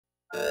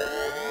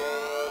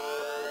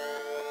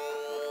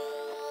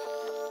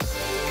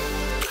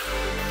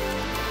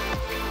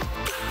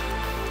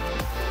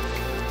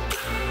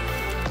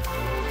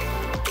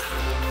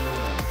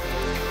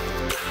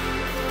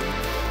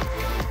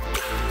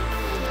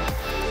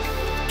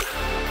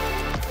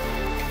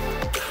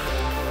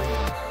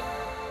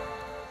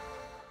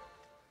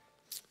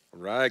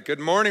right, good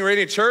morning,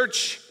 Radiant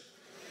Church.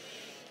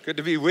 Good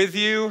to be with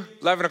you.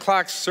 11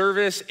 o'clock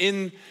service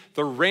in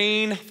the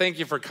rain. Thank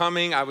you for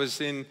coming. I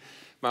was in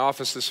my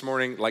office this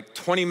morning, like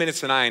 20 minutes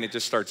to 9, it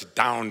just starts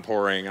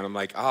downpouring. And I'm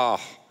like, oh,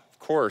 of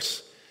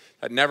course.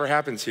 That never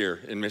happens here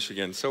in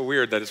Michigan. So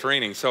weird that it's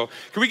raining. So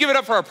can we give it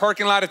up for our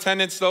parking lot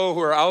attendants, though, who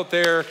are out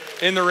there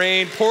in the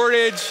rain?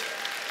 Portage,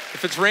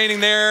 if it's raining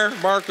there,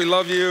 Mark, we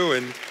love you.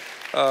 And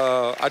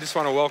I just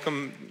want to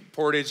welcome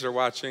Portage. They're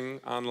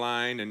watching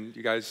online, and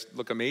you guys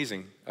look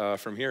amazing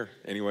from here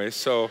anyway.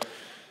 So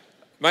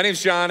my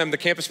name's John. I'm the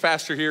campus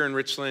pastor here in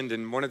Richland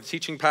and one of the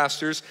teaching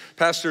pastors.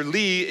 Pastor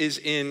Lee is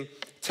in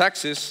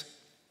Texas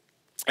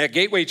at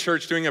Gateway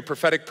Church doing a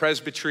prophetic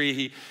presbytery.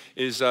 He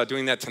is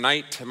doing that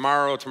tonight,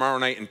 tomorrow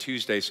night, and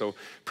Tuesday. So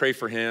pray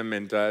for him.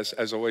 And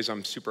as always,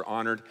 I'm super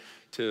honored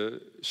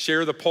to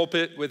share the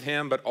pulpit with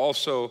him, but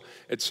also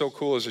it's so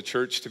cool as a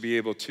church to be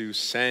able to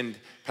send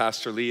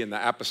Pastor Lee and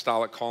the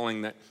apostolic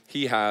calling that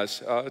he has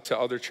to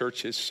other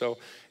churches. So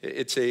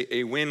it's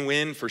a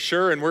win-win for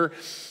sure. And we're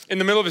in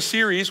the middle of a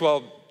series,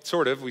 well,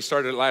 sort of. We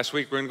started it last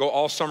week. We're going to go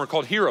all summer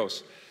called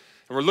Heroes.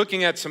 And we're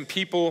looking at some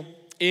people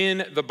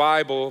in the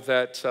Bible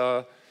that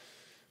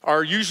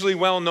are usually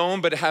well known,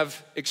 but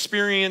have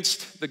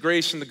experienced the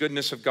grace and the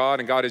goodness of God,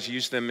 and God has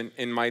used them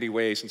in mighty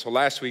ways. And so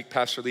last week,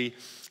 Pastor Lee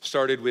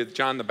started with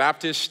John the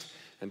Baptist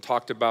and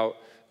talked about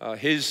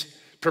his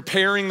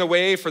preparing the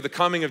way for the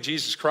coming of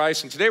Jesus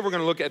Christ. And today we're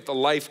going to look at the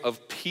life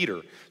of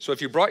Peter. So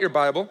if you brought your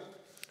Bible,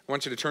 I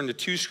want you to turn to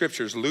two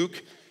scriptures,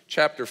 Luke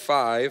chapter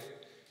 5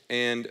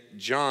 and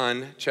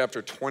John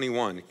chapter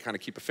 21. Kind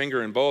of keep a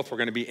finger in both. We're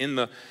going to be in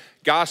the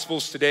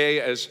Gospels today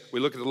as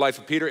we look at the life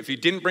of Peter. If you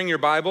didn't bring your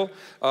Bible,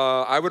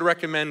 I would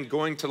recommend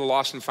going to the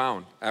Lost and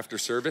Found after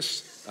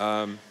service.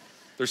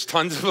 There's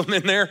tons of them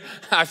in there.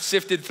 I've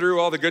sifted through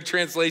all the good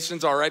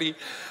translations already.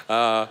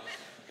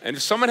 And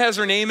if someone has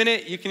their name in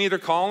it, you can either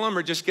call them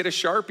or just get a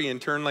Sharpie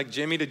and turn like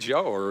Jimmy to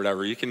Joe or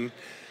whatever. You can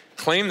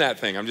claim that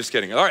thing. I'm just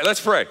kidding. All right,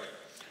 let's pray.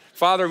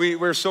 Father,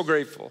 we're so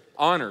grateful,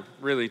 honored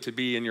really to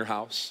be in your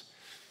house.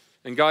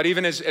 And God,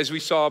 even as we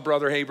saw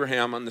Brother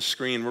Abraham on the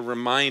screen, we're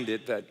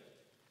reminded that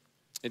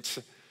it's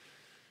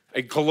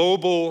a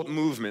global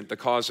movement, the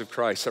cause of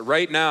Christ. That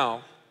right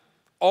now,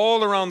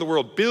 all around the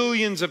world,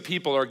 billions of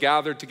people are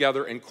gathered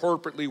together and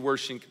corporately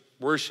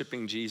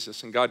worshiping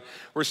Jesus. And God,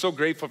 we're so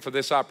grateful for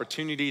this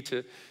opportunity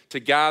to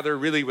gather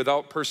really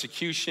without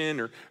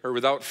persecution or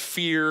without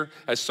fear,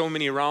 as so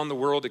many around the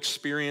world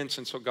experience.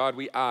 And so God,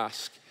 we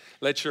ask,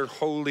 let your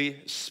Holy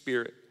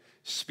Spirit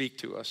speak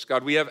to us.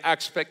 God, we have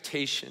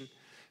expectation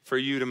for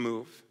you to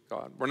move.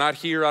 God, we're not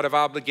here out of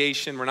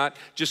obligation. We're not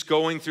just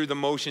going through the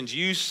motions.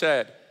 You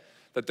said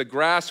that the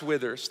grass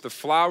withers, the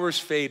flowers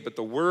fade, but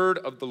the word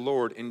of the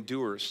Lord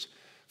endures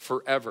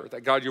forever.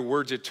 That God, your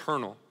word's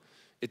eternal.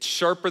 It's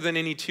sharper than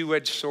any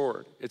two-edged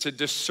sword. It's a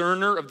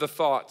discerner of the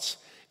thoughts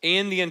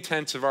and the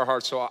intents of our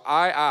hearts. So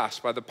I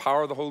ask, by the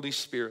power of the Holy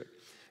Spirit,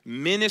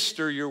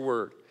 minister your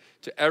word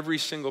to every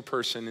single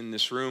person in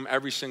this room,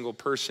 every single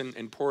person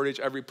in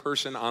Portage, every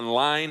person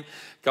online.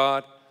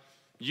 God,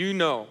 you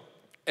know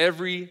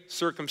every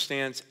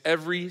circumstance,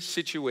 every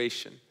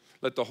situation.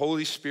 Let the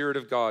Holy Spirit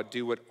of God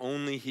do what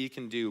only he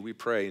can do, we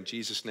pray in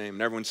Jesus' name.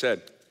 And everyone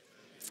said,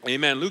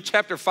 amen. Luke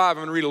chapter 5, I'm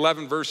going to read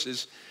 11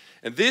 verses.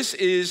 And this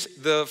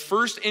is the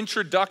first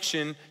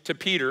introduction to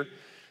Peter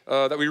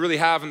that we really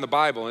have in the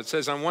Bible. It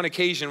says, on one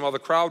occasion, while the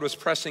crowd was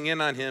pressing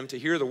in on him to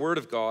hear the word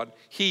of God,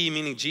 he,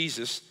 meaning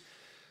Jesus,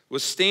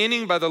 was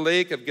standing by the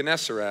lake of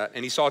Gennesaret,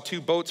 and he saw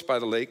two boats by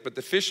the lake, but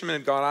the fishermen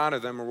had got out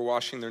of them and were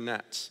washing their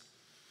nets.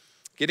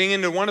 Getting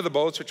into one of the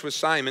boats, which was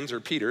Simon's or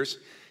Peter's,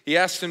 he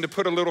asked him to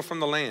put a little from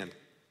the land.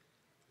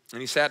 And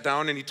he sat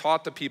down and he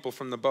taught the people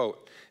from the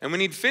boat. And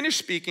when he'd finished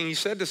speaking, he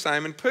said to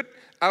Simon, put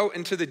out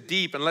into the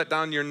deep and let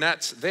down your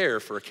nets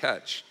there for a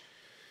catch.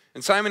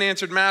 And Simon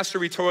answered, Master,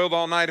 we toiled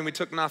all night and we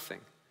took nothing.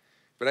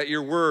 But at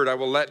your word, I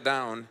will let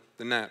down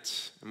the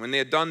nets. And when they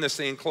had done this,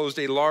 they enclosed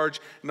a large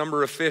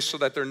number of fish so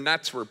that their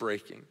nets were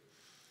breaking.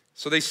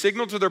 So they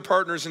signaled to their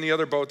partners in the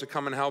other boat to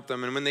come and help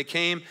them. And when they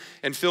came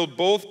and filled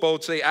both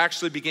boats, they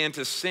actually began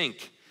to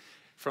sink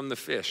from the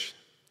fish.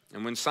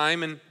 And when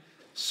Simon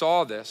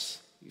saw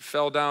this, he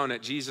fell down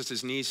at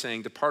Jesus' knees,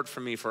 saying, depart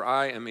from me, for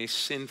I am a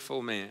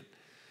sinful man.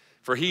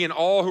 For he and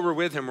all who were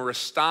with him were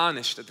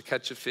astonished at the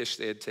catch of fish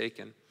they had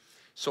taken.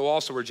 So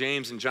also were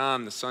James and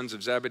John, the sons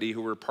of Zebedee,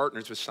 who were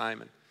partners with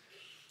Simon.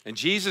 And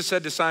Jesus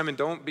said to Simon,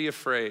 don't be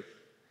afraid.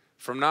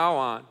 From now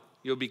on,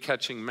 you'll be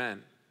catching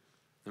men.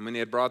 And when they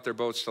had brought their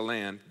boats to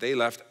land, they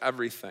left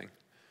everything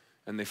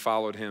and they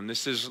followed him.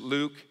 This is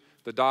Luke,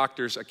 the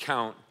doctor's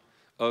account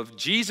of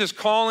Jesus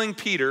calling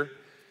Peter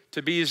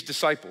to be his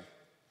disciple.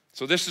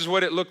 So this is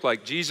what it looked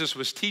like. Jesus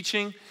was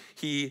teaching.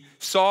 He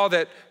saw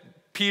that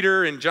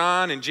Peter and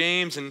John and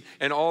James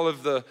and all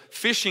of the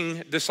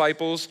fishing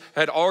disciples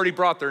had already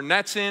brought their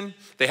nets in.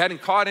 They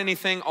hadn't caught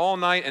anything all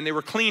night and they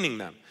were cleaning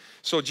them.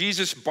 So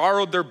Jesus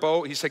borrowed their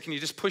boat. He said, can you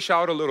just push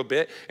out a little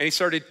bit? And he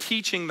started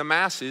teaching the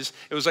masses.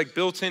 It was like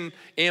built-in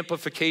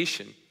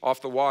amplification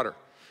off the water.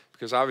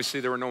 because obviously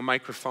there were no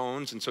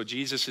microphones. And so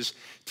Jesus is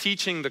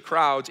teaching the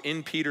crowds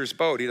in Peter's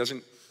boat. He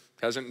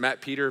hasn't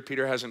met Peter.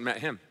 Peter hasn't met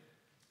him.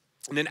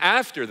 And then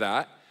after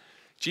that,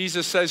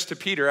 Jesus says to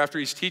Peter, after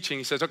he's teaching,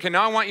 he says, okay,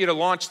 now I want you to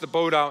launch the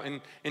boat out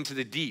into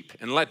the deep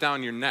and let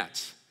down your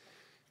nets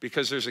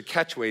because there's a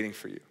catch waiting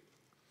for you.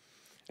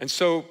 And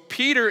so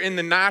Peter in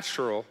the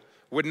natural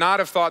would not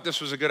have thought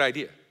this was a good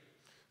idea.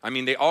 I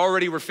mean, they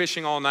already were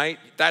fishing all night.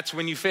 That's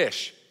when you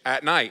fish,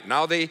 at night.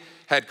 Now they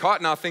had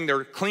caught nothing.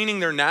 They're cleaning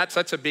their nets.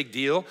 That's a big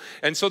deal.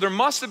 And so there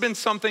must have been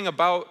something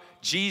about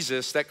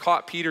Jesus that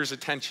caught Peter's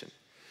attention,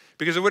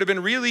 because it would have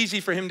been real easy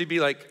for him to be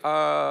like,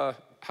 how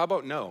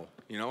about no,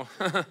 you know?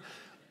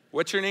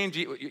 What's your name?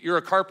 You're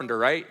a carpenter,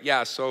 right?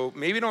 Yeah, so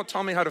maybe don't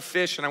tell me how to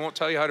fish and I won't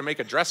tell you how to make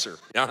a dresser. You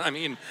know what I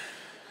mean?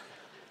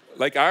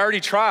 Like, I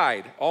already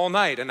tried all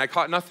night and I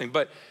caught nothing.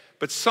 But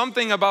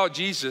something about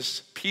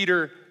Jesus,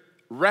 Peter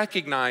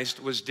recognized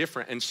was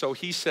different. And so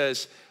he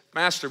says,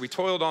 Master, we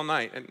toiled all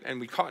night and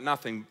we caught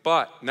nothing,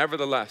 but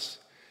nevertheless,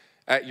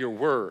 at your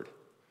word,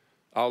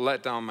 I'll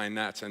let down my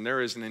nets. And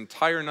there is an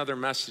entire another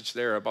message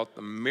there about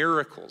the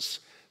miracles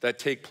that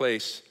take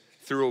place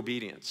through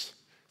obedience,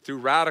 through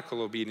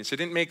radical obedience. It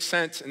didn't make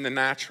sense in the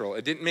natural.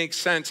 It didn't make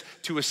sense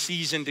to a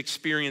seasoned,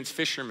 experienced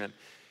fisherman.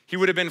 He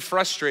would have been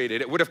frustrated.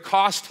 It would have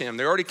cost him.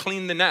 They already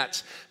cleaned the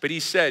nets. But he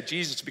said,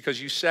 Jesus,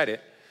 because you said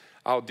it,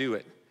 I'll do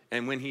it.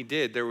 And when he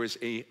did, there was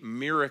a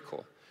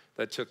miracle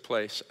that took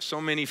place. So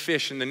many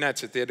fish in the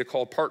nets that they had to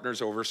call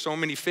partners over. So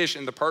many fish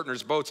in the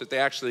partners' boats that they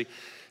actually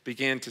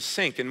began to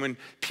sink. And when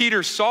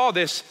Peter saw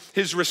this,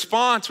 his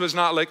response was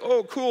not like,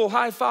 oh, cool,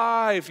 high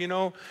five, you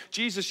know,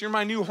 Jesus, you're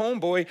my new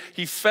homeboy.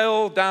 He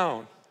fell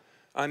down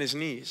on his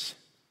knees.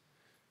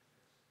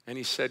 And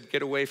he said,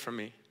 get away from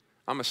me.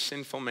 I'm a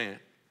sinful man.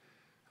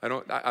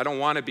 I don't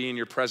want to be in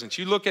your presence.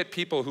 You look at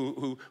people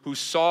who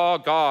saw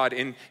God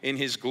in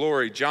his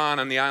glory. John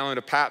on the island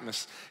of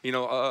Patmos, you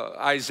know,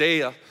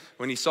 Isaiah,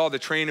 when he saw the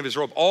train of his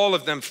robe, all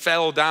of them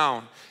fell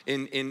down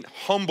in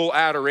humble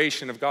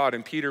adoration of God,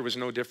 and Peter was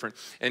no different.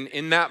 And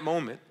in that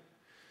moment,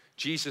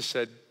 Jesus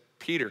said,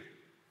 Peter,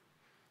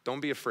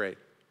 don't be afraid.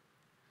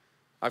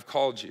 I've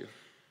called you.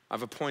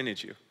 I've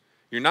appointed you.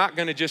 You're not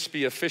going to just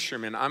be a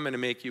fisherman. I'm going to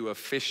make you a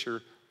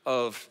fisher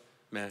of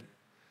men.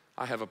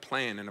 I have a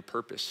plan and a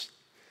purpose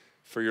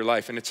for your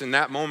life. And it's in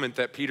that moment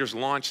that Peter's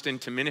launched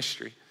into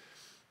ministry.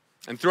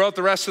 And throughout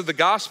the rest of the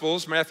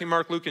Gospels, Matthew,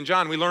 Mark, Luke, and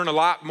John, we learn a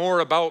lot more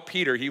about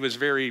Peter. He was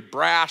very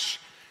brash,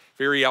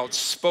 very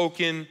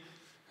outspoken,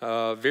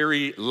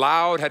 very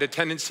loud, had a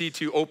tendency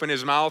to open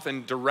his mouth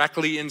and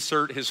directly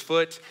insert his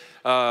foot.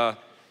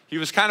 He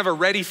was kind of a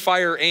ready,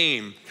 fire,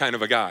 aim kind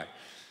of a guy.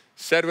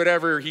 Said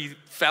whatever he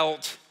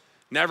felt,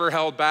 never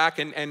held back,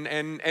 and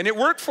it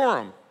worked for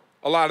him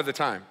a lot of the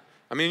time.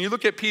 I mean, you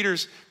look at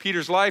Peter's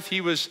life,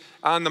 he was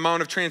on the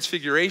Mount of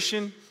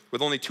Transfiguration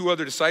with only 2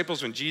 other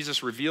disciples when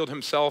Jesus revealed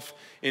himself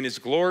in his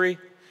glory.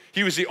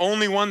 He was the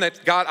only one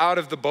that got out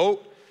of the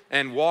boat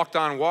and walked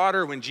on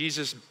water when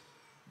Jesus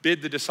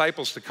bid the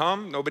disciples to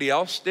come. Nobody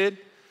else did.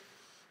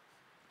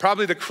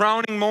 Probably the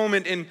crowning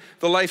moment in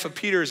the life of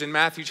Peter is in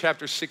Matthew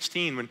chapter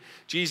 16 when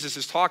Jesus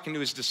is talking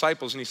to his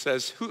disciples and he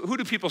says, who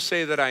do people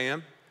say that I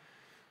am?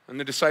 And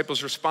the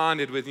disciples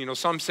responded with, you know,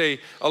 some say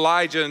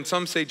Elijah and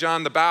some say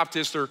John the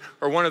Baptist or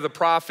one of the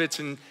prophets.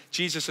 And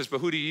Jesus says, but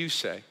who do you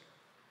say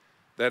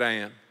that I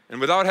am?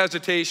 And without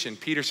hesitation,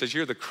 Peter says,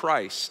 you're the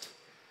Christ.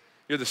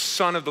 You're the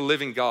Son of the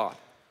living God.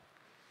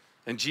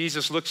 And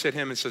Jesus looks at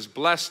him and says,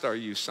 blessed are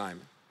you,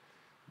 Simon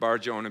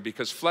Bar-Jonah,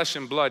 because flesh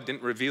and blood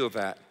didn't reveal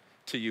that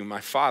to you.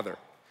 My Father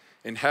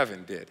in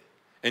heaven did.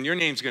 And your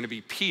name's going to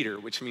be Peter,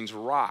 which means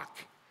rock.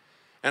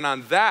 And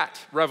on that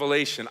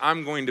revelation,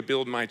 I'm going to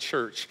build my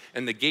church,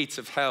 and the gates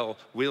of hell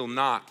will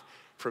not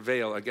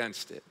prevail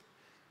against it.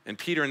 And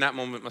Peter in that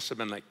moment must have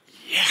been like,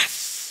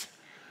 yes,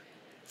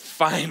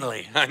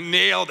 finally, I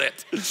nailed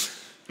it. And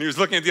he was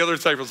looking at the other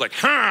disciples like,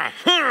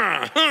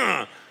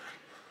 I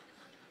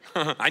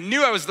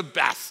knew I was the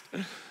best.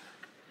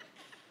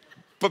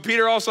 But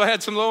Peter also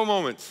had some low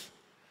moments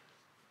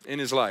in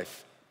his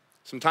life.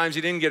 Sometimes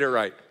he didn't get it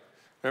right.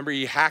 Remember,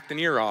 he hacked an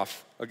ear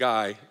off a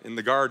guy in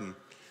the garden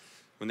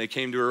when they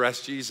came to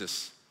arrest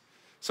Jesus.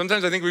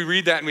 Sometimes I think we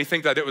read that and we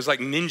think that it was like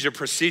ninja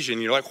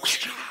precision. You're like,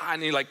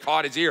 and he like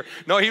caught his ear.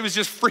 No, he was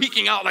just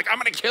freaking out like, I'm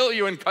gonna kill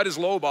you, and cut his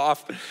lobe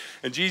off.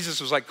 And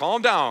Jesus was like,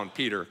 calm down,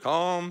 Peter,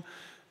 calm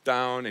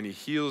down. And he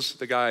heals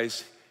the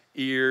guy's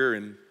ear.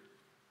 And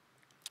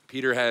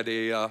Peter had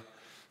a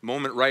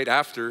moment right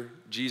after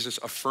Jesus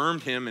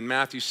affirmed him in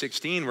Matthew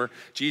 16 where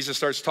Jesus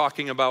starts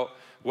talking about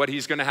what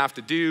he's gonna have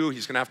to do.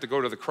 He's gonna have to go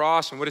to the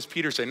cross. And what does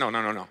Peter say? No.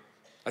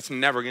 That's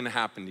never gonna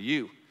happen to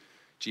you,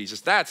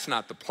 Jesus. That's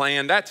not the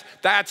plan.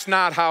 That's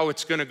not how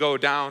it's going to go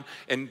down.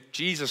 And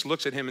Jesus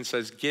looks at him and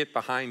says, get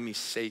behind me,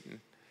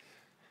 Satan.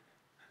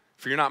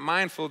 For you're not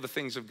mindful of the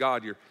things of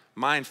God, you're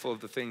mindful of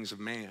the things of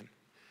man.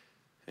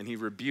 And he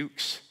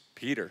rebukes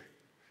Peter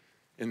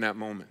in that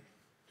moment.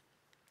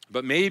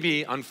 But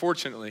maybe,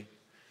 unfortunately,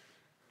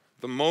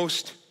 the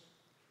most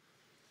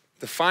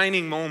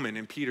defining moment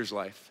in Peter's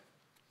life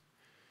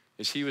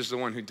is he was the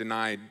one who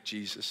denied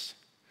Jesus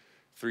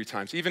 3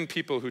 times. Even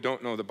people who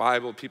don't know the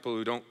Bible, people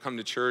who don't come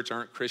to church,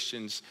 aren't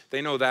Christians,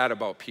 they know that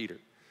about Peter.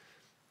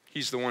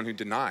 He's the one who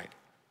denied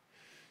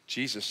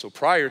Jesus. So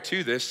prior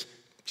to this,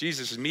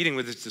 Jesus is meeting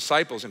with his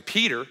disciples, and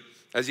Peter,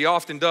 as he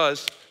often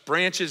does,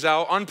 branches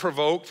out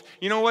unprovoked.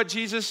 You know what,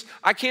 Jesus?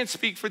 I can't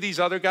speak for these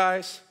other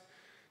guys,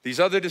 these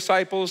other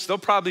disciples. They'll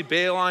probably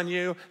bail on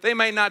you. They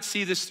might not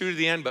see this through to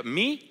the end, but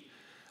me,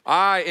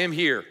 I am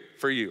here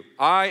for you.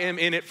 I am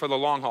in it for the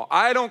long haul.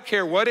 I don't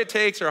care what it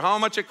takes or how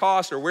much it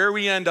costs or where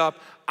we end up.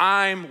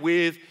 I'm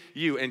with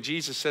you. And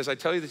Jesus says, I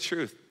tell you the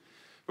truth,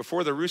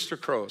 before the rooster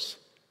crows,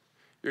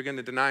 you're going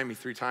to deny me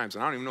 3 times.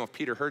 And I don't even know if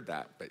Peter heard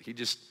that, but he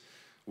just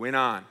went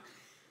on.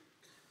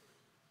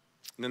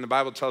 And then the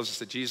Bible tells us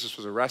that Jesus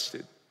was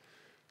arrested.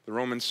 The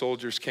Roman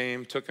soldiers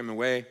came, took him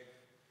away.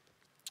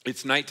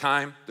 It's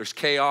nighttime. There's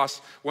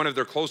chaos. One of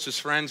their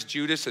closest friends,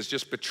 Judas, has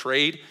just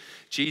betrayed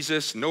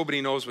Jesus.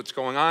 Nobody knows what's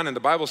going on. And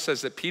the Bible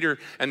says that Peter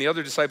and the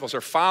other disciples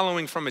are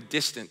following from a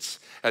distance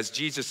as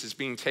Jesus is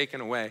being taken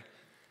away.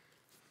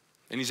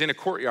 And he's in a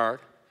courtyard,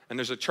 and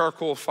there's a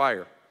charcoal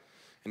fire.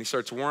 And he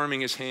starts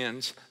warming his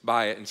hands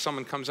by it. And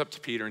someone comes up to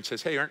Peter and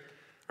says, hey,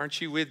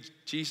 aren't you with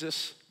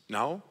Jesus?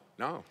 No.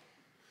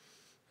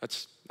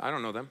 I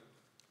don't know them.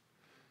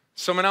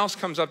 Someone else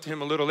comes up to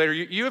him a little later.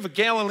 You have a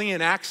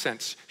Galilean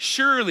accent.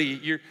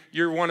 Surely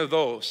you're one of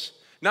those.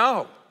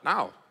 No,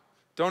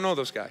 don't know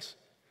those guys.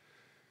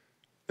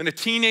 Then a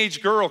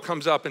teenage girl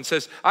comes up and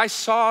says, I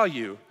saw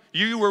you.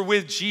 You were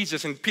with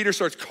Jesus. And Peter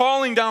starts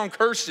calling down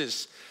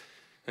curses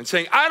and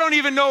saying, I don't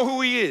even know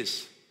who he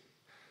is.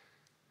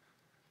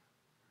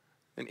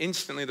 And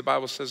instantly the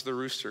Bible says the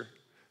rooster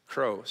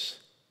crows.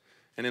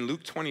 And in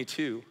Luke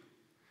 22,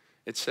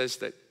 it says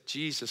that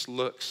Jesus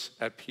looks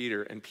at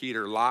Peter, and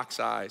Peter locks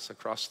eyes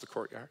across the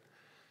courtyard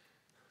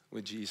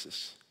with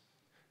Jesus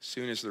as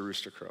soon as the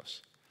rooster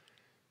crows.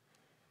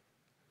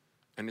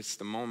 And it's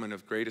the moment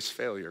of greatest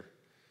failure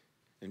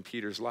in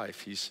Peter's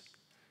life. He's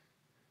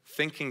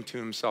thinking to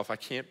himself, I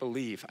can't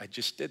believe I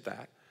just did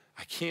that.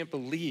 I can't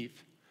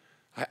believe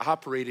I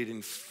operated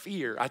in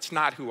fear. That's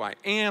not who I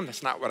am.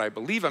 That's not what I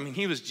believe. I mean,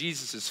 he was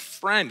Jesus'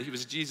 friend. He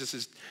was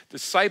Jesus'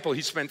 disciple.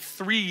 He spent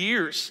 3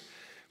 years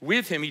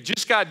with him. He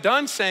just got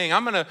done saying,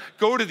 I'm going to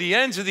go to the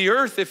ends of the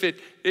earth if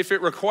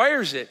it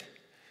requires it.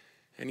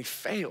 And he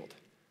failed.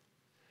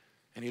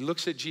 And he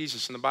looks at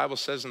Jesus, and the Bible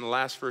says in the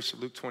last verse of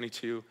Luke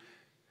 22,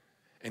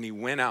 and he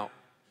went out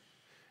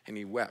and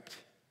he wept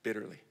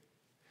bitterly.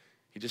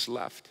 He just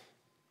left.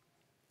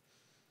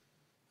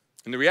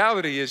 And the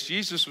reality is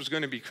Jesus was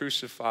going to be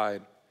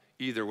crucified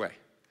either way,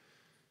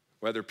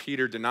 whether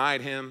Peter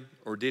denied him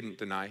or didn't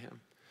deny him.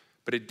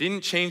 But it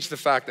didn't change the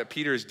fact that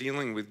Peter is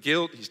dealing with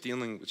guilt, he's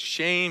dealing with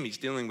shame, he's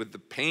dealing with the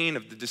pain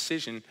of the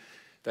decision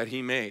that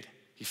he made.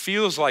 He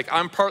feels like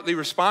I'm partly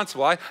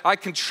responsible. I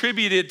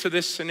contributed to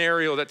this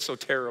scenario that's so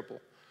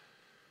terrible.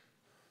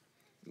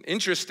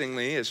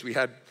 Interestingly, as we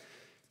had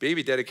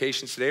baby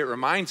dedications today, it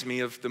reminds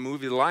me of the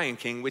movie The Lion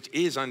King, which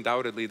is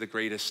undoubtedly the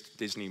greatest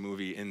Disney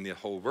movie in the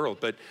whole world.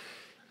 But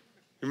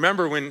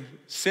remember when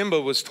Simba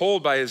was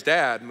told by his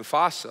dad,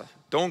 Mufasa,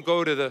 don't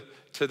go to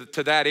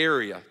that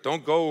area.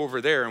 Don't go over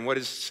there. And what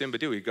does Simba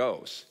do? He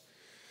goes.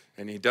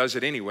 And he does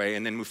it anyway.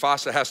 And then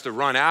Mufasa has to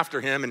run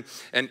after him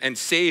and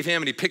save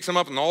him. And he picks him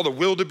up, and all the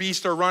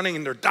wildebeest are running,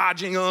 and they're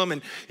dodging him.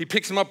 And he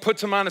picks him up,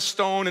 puts him on a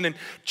stone, and then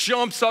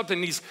jumps up,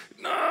 and he's,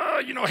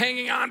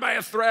 hanging on by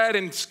a thread,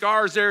 and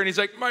Scar's there. And he's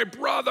like, my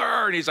brother.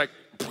 And he's like,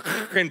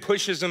 and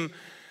pushes him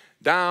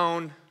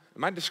down.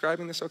 Am I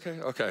describing this okay?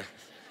 Okay.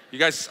 You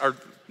guys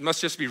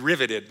must just be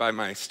riveted by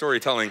my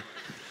storytelling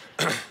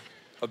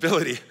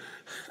ability.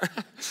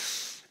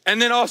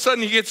 And then all of a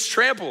sudden he gets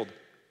trampled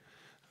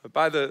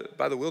by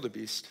the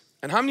wildebeest.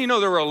 And how many know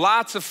there were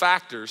lots of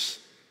factors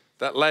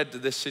that led to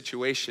this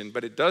situation,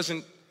 but it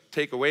doesn't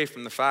take away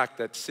from the fact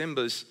that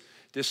Simba's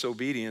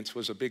disobedience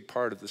was a big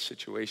part of the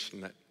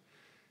situation that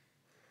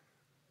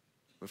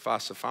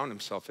Mufasa found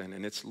himself in.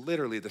 And it's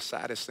literally the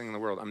saddest thing in the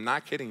world. I'm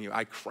not kidding you.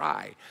 I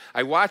cry.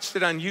 I watched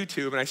it on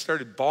YouTube, and I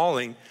started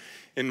bawling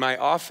in my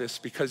office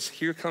because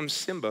here comes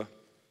Simba,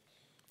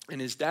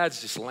 and his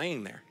dad's just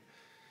laying there.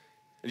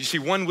 And you see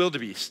one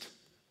wildebeest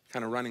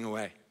kind of running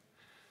away.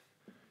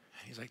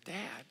 And he's like,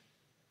 Dad,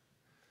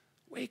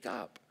 wake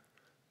up.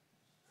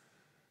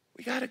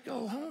 We got to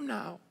go home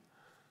now.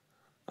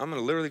 I'm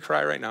going to literally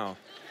cry right now.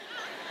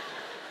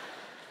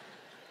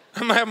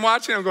 I'm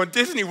watching, I'm going,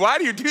 Disney, why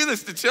do you do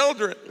this to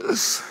children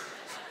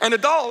and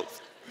adults?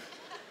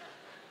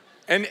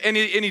 And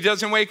he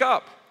doesn't wake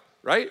up,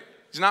 right?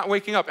 He's not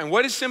waking up. And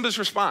what is Simba's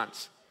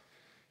response?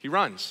 He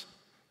runs.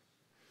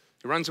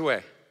 He runs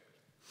away.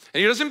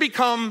 And he doesn't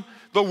become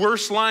the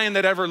worst lion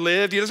that ever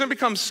lived. He doesn't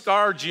become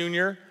Scar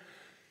Jr.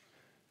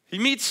 He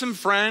meets some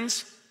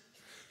friends.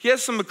 He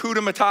has some Hakuna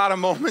Matata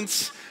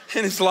moments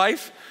in his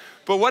life.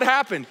 But what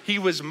happened? He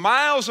was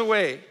miles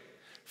away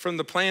from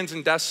the plans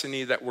and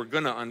destiny that were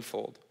going to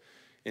unfold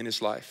in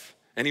his life.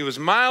 And he was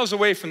miles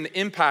away from the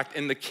impact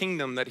in the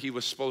kingdom that he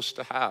was supposed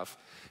to have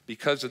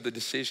because of the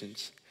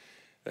decisions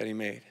that he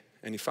made.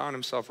 And he found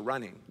himself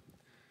running.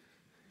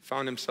 He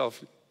found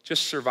himself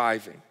just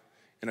surviving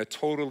in a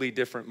totally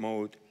different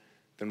mode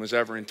than was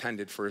ever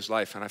intended for his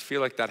life. And I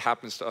feel like that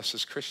happens to us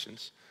as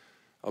Christians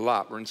a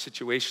lot. We're in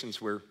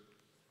situations where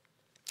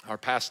our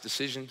past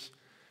decisions,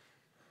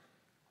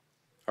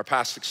 our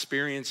past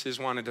experiences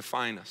want to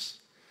define us.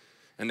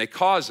 And they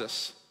cause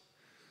us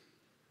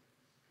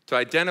to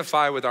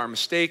identify with our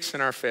mistakes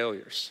and our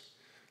failures.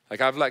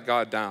 Like, I've let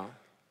God down.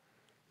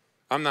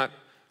 I'm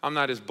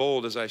not as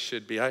bold as I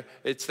should be.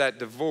 It's that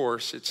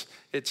divorce.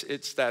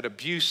 It's that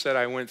abuse that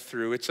I went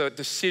through. It's a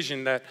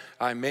decision that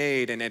I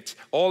made. And it's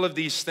all of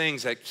these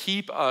things that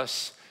keep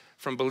us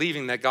from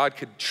believing that God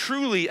could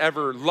truly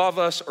ever love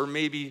us or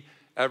maybe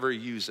ever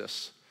use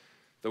us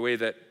the way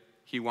that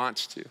he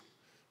wants to,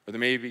 or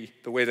maybe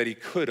the way that he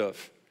could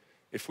have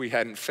if we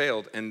hadn't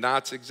failed. And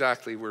that's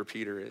exactly where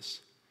Peter is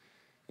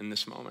in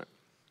this moment.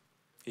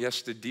 He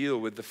has to deal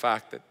with the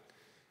fact that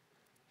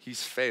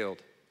he's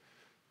failed.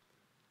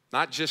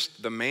 Not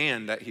just the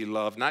man that he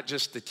loved, not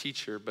just the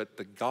teacher, but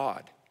the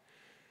God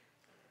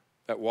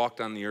that walked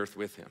on the earth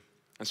with him.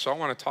 And so I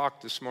want to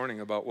talk this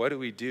morning about what do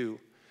we do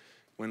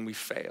when we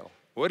fail?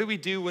 What do we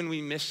do when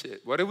we miss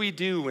it? What do we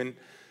do when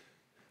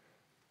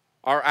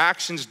our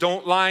actions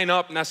don't line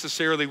up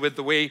necessarily with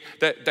the way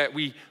that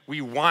we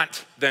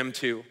want them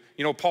to?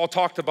 You know, Paul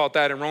talked about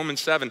that in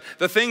Romans 7.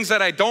 The things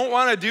that I don't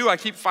want to do, I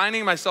keep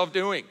finding myself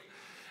doing.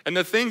 And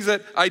the things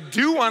that I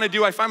do want to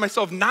do, I find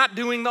myself not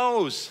doing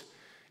those.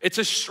 It's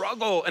a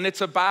struggle and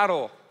it's a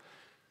battle.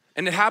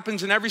 And it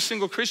happens in every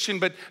single Christian,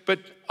 but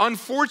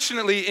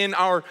unfortunately in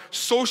our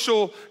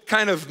social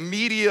kind of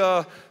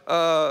media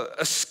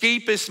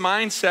escapist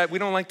mindset, we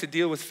don't like to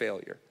deal with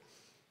failure.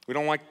 We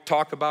don't like to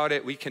talk about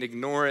it. We can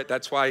ignore it.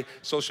 That's why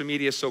social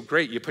media is so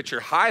great. You put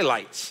your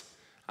highlights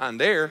on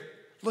there.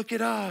 Look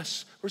at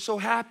us. We're so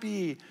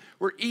happy.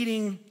 We're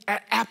eating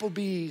at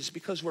Applebee's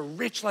because we're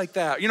rich like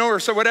that, you know, or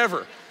so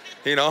whatever,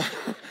 you know.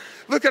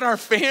 Look at our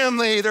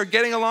family, they're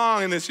getting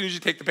along. And as soon as you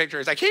take the picture,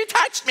 it's like, he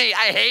touched me,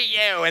 I hate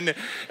you.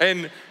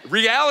 And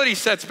reality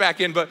sets back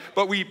in, but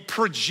we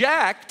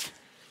project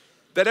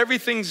that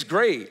everything's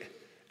great.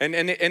 And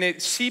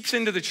it seeps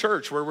into the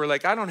church where we're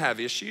like, I don't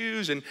have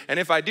issues. And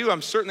if I do,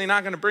 I'm certainly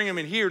not going to bring them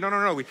in here.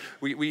 No.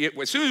 We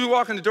as soon as we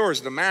walk in the doors,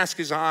 the mask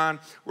is on.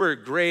 We're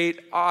great,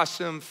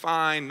 awesome,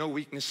 fine, no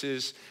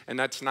weaknesses. And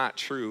that's not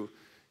true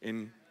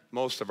in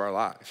most of our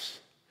lives.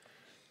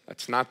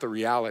 That's not the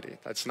reality.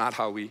 That's not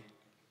how we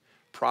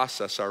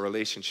process our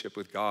relationship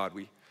with God.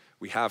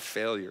 We have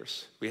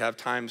failures. We have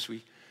times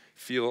we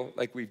feel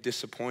like we've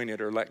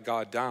disappointed or let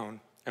God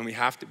down. And we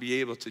have to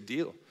be able to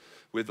deal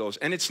with those.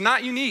 And it's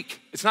not unique.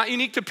 It's not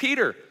unique to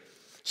Peter.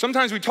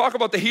 Sometimes we talk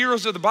about the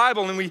heroes of the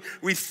Bible and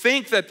we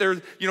think that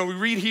they're, you know, we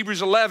read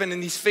Hebrews 11 in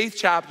these faith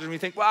chapters and we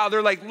think, wow,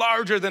 they're like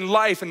larger than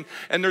life.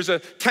 And there's a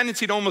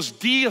tendency to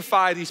almost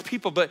deify these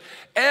people. But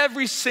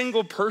every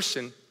single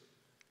person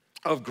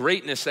of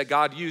greatness that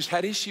God used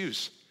had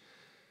issues.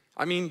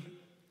 I mean,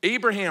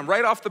 Abraham,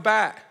 right off the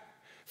bat,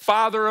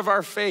 father of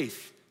our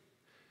faith.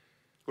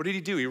 What did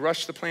he do? He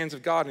rushed the plans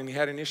of God and he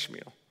had an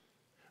Ishmael.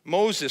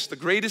 Moses, the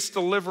greatest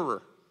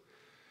deliverer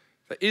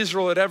that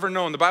Israel had ever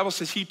known. The Bible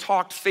says he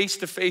talked face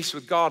to face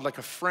with God like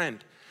a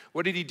friend.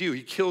 What did he do?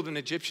 He killed an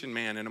Egyptian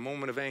man in a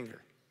moment of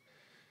anger.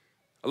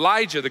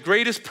 Elijah, the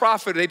greatest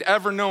prophet they'd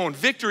ever known,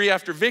 victory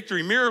after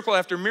victory, miracle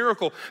after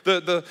miracle.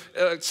 The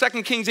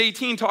 2 Kings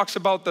 18 talks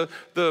about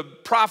the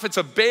prophets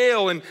of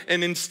Baal, and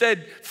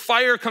instead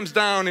fire comes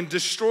down and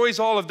destroys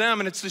all of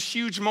them, and it's this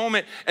huge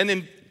moment. And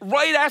then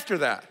right after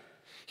that,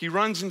 he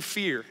runs in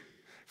fear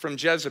from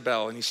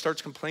Jezebel, and he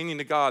starts complaining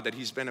to God that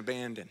he's been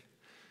abandoned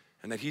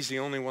and that he's the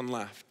only one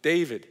left.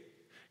 David,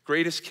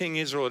 greatest king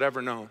Israel had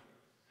ever known.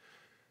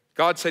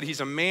 God said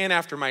he's a man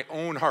after my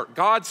own heart.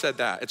 God said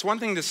that. It's one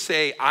thing to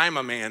say I'm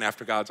a man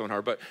after God's own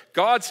heart, but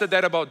God said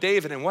that about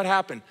David, and what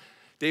happened?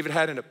 David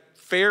had an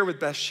affair with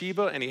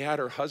Bathsheba, and he had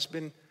her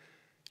husband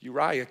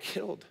Uriah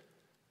killed.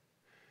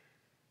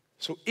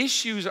 So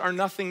issues are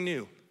nothing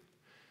new.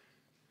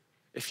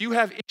 If you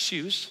have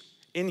issues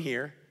in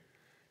here,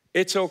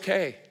 it's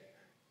okay.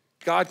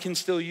 God can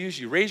still use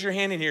you. Raise your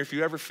hand in here if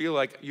you ever feel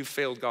like you've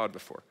failed God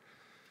before.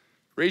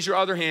 Raise your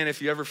other hand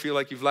if you ever feel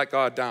like you've let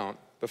God down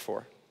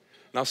before.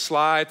 Now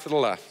slide to the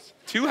left.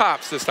 2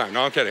 hops this time.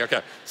 No, I'm kidding.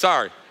 Okay,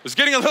 sorry. I was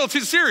getting a little too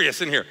serious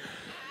in here.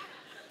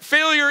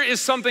 Failure is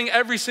something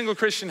every single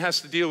Christian has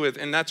to deal with,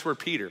 and that's where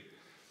Peter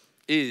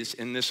is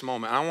in this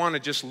moment. I want to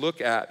just look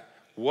at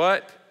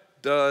what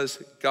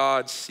does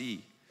God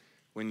see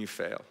when you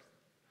fail?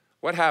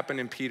 What happened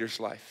in Peter's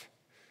life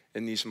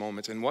in these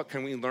moments, and what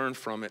can we learn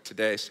from it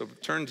today? So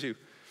turn to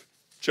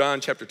John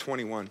chapter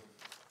 21,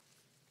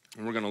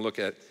 and we're going to look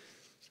at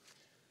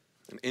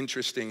an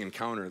interesting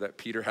encounter that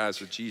Peter has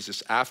with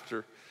Jesus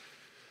after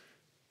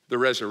the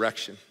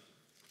resurrection.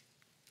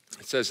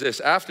 It says this,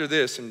 after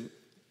this, in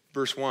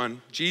verse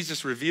 1,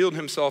 Jesus revealed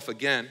himself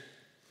again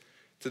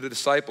to the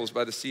disciples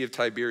by the Sea of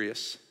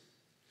Tiberias,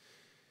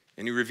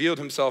 and he revealed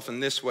himself in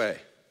this way.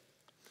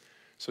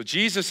 So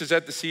Jesus is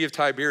at the Sea of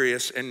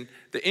Tiberias, and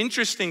the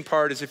interesting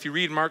part is if you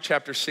read Mark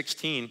chapter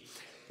 16,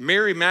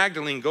 Mary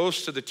Magdalene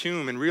goes to the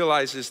tomb and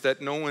realizes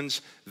that no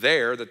one's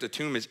there, that the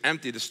tomb is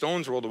empty, the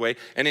stone's rolled away,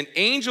 and an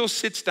angel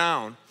sits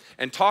down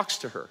and talks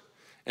to her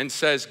and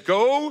says,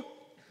 go,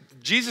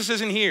 Jesus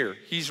isn't here,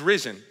 he's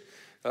risen.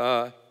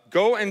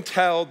 Go and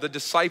tell the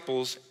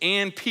disciples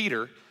and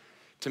Peter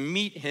to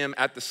meet him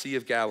at the Sea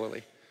of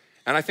Galilee.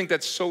 And I think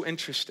that's so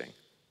interesting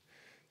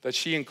that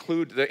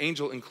the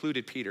angel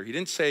included Peter. He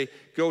didn't say,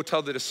 go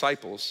tell the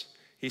disciples.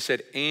 He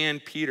said,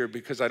 and Peter,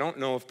 because I don't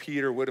know if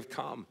Peter would have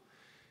come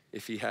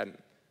if he hadn't.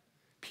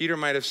 Peter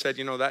might have said,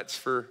 that's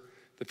for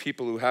the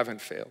people who haven't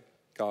failed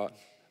God.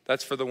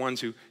 That's for the ones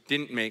who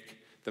didn't make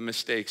the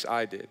mistakes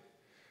I did.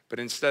 But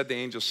instead, the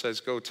angel says,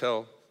 go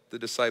tell the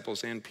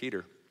disciples and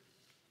Peter.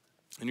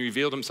 And he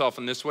revealed himself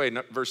in this way.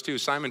 Verse 2,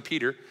 Simon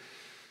Peter,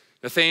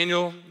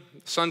 Nathanael,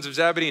 sons of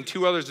Zebedee, and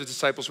two others of the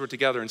disciples were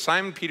together. And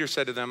Simon Peter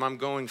said to them, I'm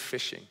going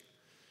fishing.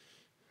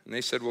 And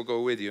they said, we'll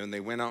go with you. And they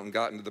went out and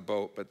got into the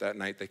boat, but that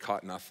night they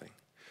caught nothing.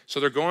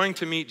 So they're going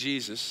to meet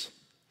Jesus.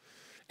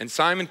 And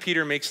Simon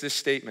Peter makes this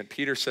statement.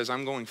 Peter says,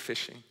 I'm going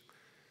fishing.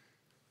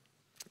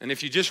 And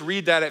if you just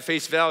read that at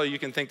face value, you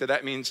can think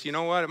that means, it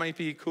might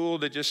be cool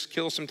to just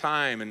kill some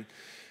time and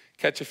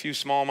catch a few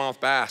smallmouth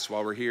bass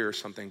while we're here or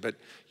something. But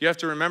you have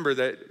to remember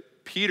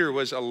that Peter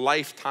was a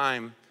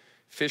lifetime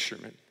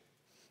fisherman,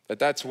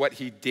 that's what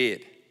he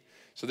did.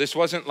 So this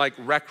wasn't like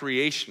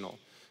recreational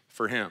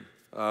for him.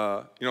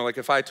 Like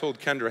if I told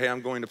Kendra, hey,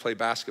 I'm going to play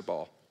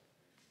basketball,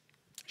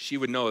 she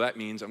would know that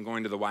means I'm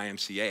going to the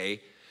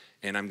YMCA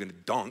and I'm going to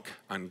dunk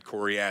on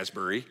Corey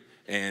Asbury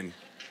and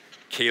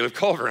Caleb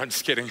Culver. I'm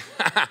just kidding.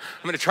 I'm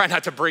going to try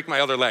not to break my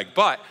other leg.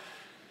 But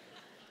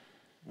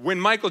when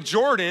Michael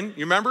Jordan,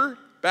 you remember,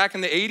 back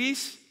in the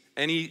 80s,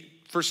 and he,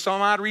 for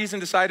some odd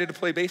reason, decided to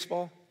play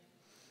baseball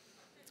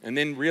and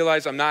then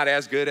realized I'm not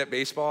as good at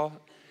baseball.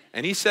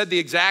 And he said the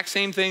exact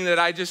same thing that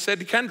I just said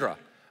to Kendra.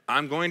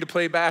 I'm going to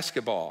play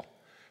basketball.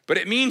 But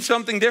it means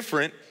something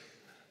different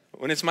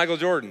when it's Michael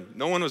Jordan.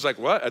 No one was like,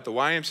 what, at the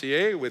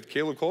YMCA with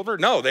Caleb Culver?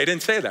 No, they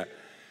didn't say that.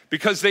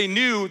 Because they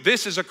knew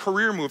this is a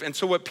career move. And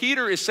so what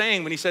Peter is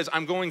saying when he says,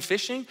 I'm going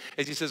fishing,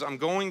 is he says, I'm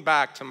going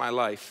back to my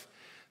life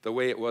the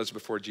way it was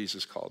before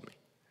Jesus called me.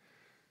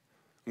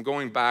 I'm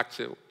going back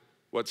to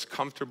what's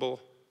comfortable,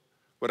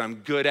 what I'm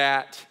good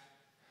at.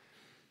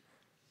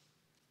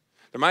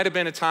 There might have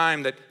been a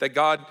time that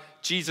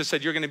Jesus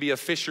said, you're going to be a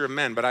fisher of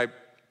men, but I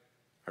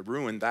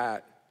ruined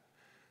that.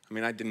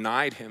 I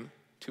denied him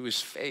to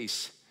his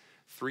face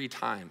 3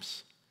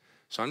 times.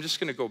 So I'm just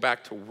going to go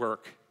back to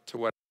work, to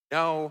what I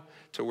know,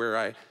 to where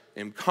I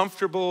am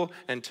comfortable,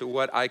 and to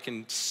what I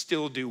can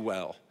still do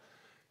well.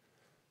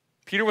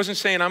 Peter wasn't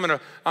saying, I'm going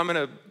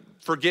to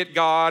forget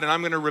God, and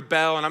I'm going to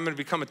rebel, and I'm going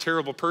to become a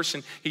terrible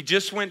person. He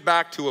just went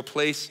back to a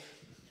place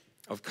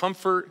of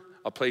comfort,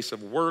 a place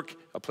of work,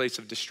 a place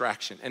of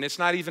distraction. And it's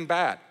not even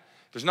bad.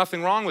 There's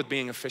nothing wrong with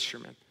being a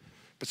fisherman.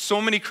 But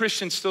so many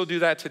Christians still do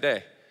that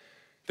today.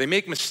 They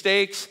make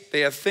mistakes. They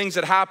have things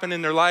that happen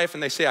in their life,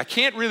 and they say, I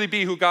can't really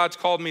be who God's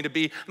called me to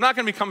be. I'm not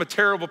going to become a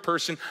terrible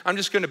person. I'm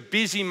just going to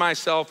busy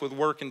myself with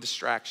work and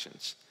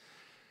distractions.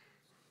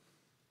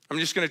 I'm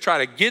just going to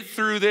try to get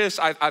through this.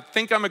 I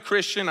think I'm a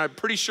Christian. I'm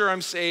pretty sure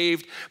I'm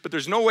saved, but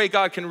there's no way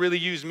God can really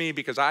use me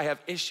because I have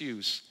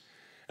issues,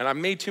 and I've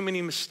made too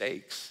many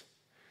mistakes.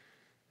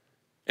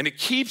 And it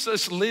keeps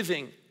us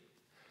living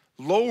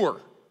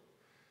lower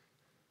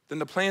than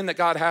the plan that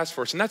God has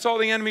for us. And that's all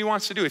the enemy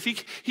wants to do. If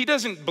he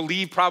doesn't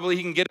believe probably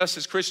he can get us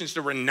as Christians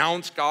to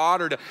renounce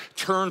God or to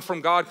turn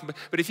from God.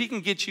 But if he can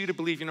get you to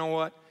believe, you know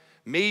what?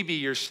 Maybe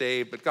you're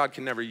saved, but God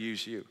can never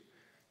use you.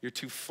 You're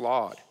too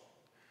flawed.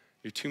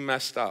 You're too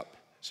messed up.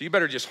 So you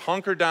better just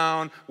hunker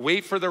down,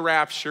 wait for the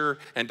rapture,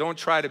 and don't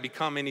try to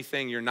become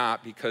anything you're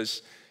not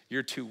because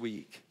you're too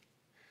weak.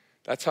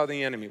 That's how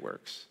the enemy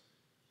works.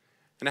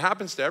 And it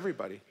happens to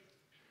everybody.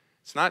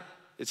 It's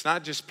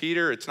not just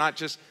Peter. It's not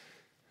just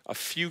a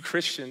few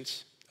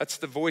Christians. That's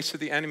the voice of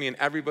the enemy in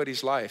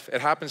everybody's life.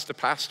 It happens to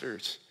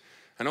pastors.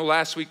 I know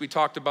last week we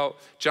talked about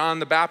John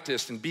the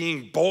Baptist and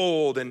being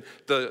bold and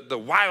the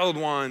wild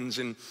ones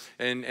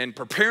and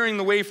preparing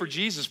the way for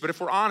Jesus. But if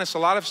we're honest, a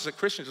lot of us as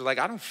Christians are like,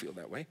 I don't feel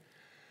that way.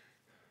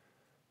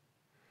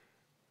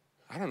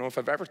 I don't know if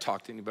I've ever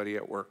talked to anybody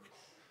at work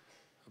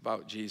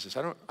about Jesus.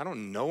 I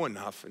don't know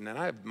enough, and then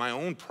I have my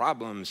own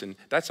problems, and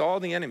that's all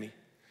the enemy,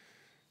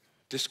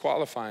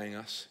 disqualifying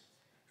us.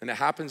 And it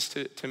happens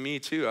to me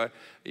too.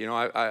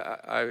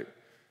 I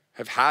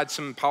have had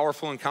some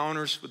powerful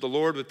encounters with the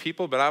Lord, with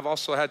people, but I've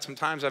also had some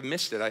times I've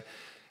missed it.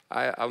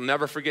 I'll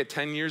never forget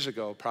 10 years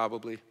ago,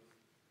 probably.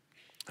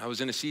 I was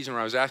in a season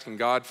where I was asking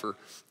God for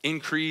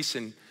increase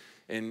and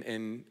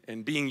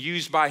being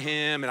used by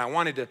him, and I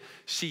wanted to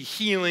see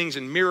healings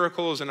and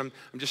miracles, and I'm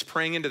just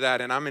praying into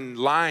that, and I'm in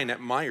line at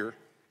Meijer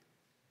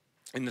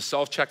in the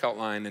self-checkout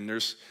line, and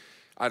there's,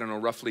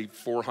 roughly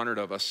 400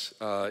 of us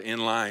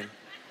in line.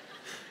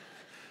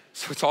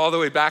 So it's all the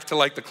way back to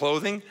like the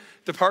clothing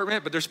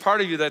department, but there's part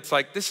of you that's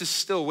like, this is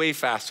still way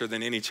faster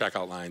than any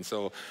checkout line.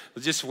 So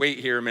just wait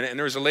here a minute. And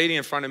there was a lady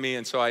in front of me,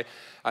 and so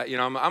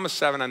I'm a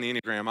 7 on the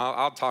Enneagram.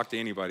 I'll talk to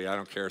anybody. I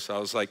don't care. So I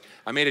was like,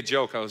 I made a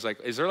joke. I was like,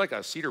 is there like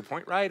a Cedar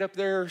Point ride up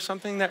there or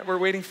something that we're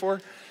waiting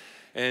for?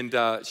 And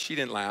she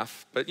didn't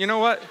laugh. But you know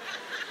what?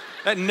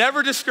 That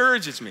never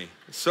discourages me.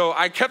 So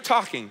I kept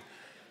talking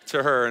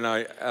to her,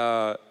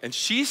 and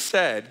she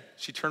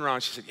turned around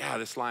and she said, yeah,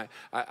 this line,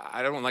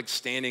 I don't like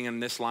standing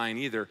in this line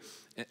either,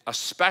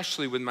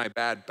 especially with my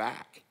bad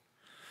back.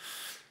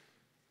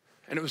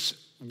 And it was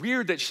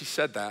weird that she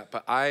said that,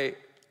 but I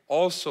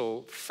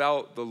also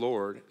felt the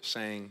Lord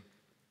saying,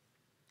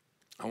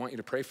 I want you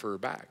to pray for her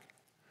back.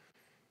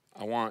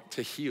 I want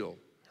to heal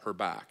her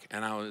back.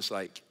 And I was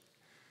like,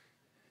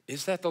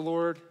 is that the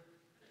Lord?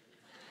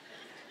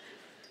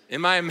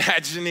 Am I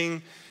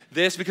imagining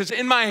this? Because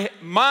in my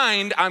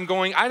mind, I'm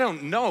going, I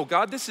don't know,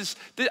 God,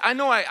 I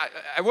know I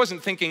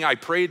wasn't thinking I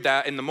prayed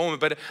that in the moment,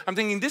 but I'm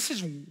thinking this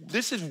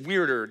is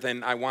weirder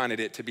than I wanted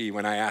it to be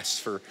when I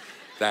asked for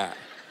that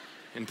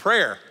in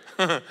prayer.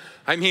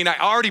 I mean, I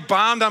already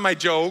bombed on my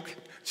joke.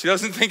 She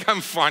doesn't think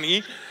I'm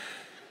funny.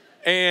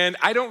 And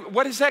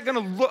what is that gonna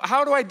look,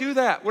 how do I do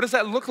that? What does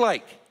that look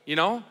like, you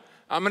know?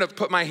 I'm gonna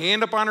put my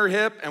hand up on her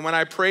hip, and when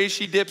I pray,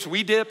 she dips,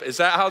 we dip. Is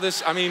that how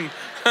this, I'm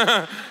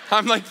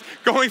like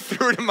going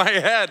through it in my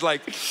head,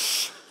 like,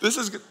 this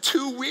is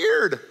too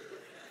weird.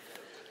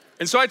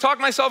 And so I talked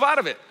myself out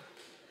of it,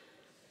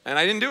 and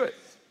I didn't do it.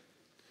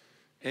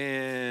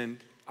 And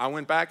I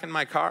went back in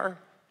my car,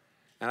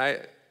 and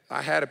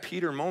I had a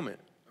Peter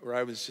moment where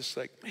I was just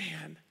like,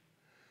 man,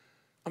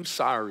 I'm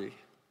sorry,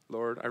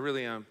 Lord, I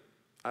really am.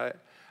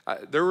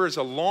 There was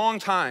a long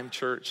time,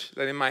 church,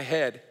 that in my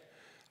head,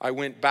 I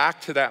went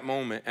back to that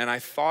moment and I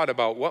thought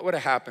about what would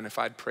have happened if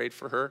I'd prayed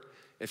for her,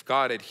 if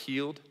God had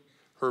healed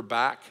her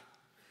back.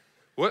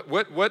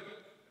 What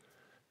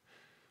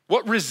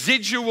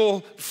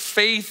residual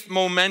faith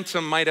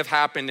momentum might have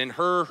happened in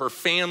her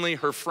family,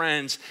 her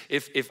friends,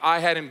 if I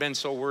hadn't been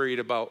so worried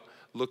about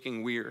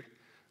looking weird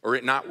or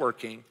it not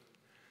working.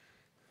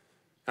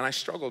 And I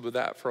struggled with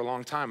that for a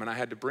long time, and I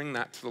had to bring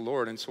that to the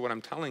Lord. And so what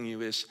I'm telling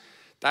you is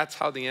that's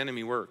how the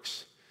enemy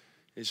works.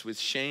 Is with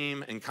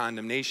shame and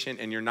condemnation,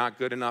 and you're not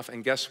good enough.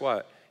 And guess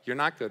what? You're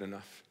not good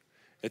enough.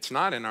 It's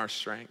not in our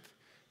strength.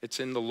 It's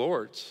in the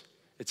Lord's.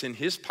 It's in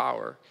his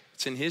power.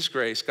 It's in his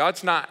grace.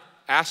 God's not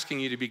asking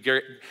you to be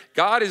great.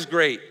 God is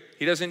great.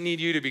 He doesn't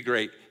need you to be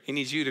great. He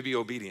needs you to be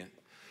obedient.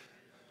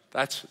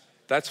 That's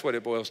what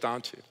it boils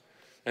down to.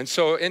 And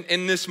so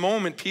in this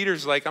moment,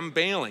 Peter's like, I'm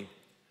bailing.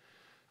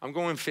 I'm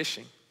going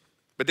fishing.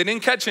 But they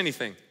didn't catch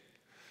anything.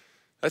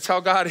 That's how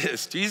God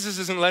is. Jesus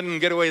isn't letting them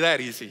get away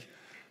that easy.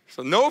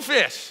 So no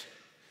fish.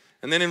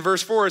 And then in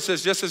verse 4, it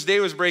says, just as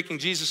day was breaking,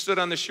 Jesus stood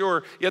on the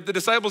shore, yet the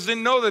disciples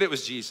didn't know that it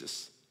was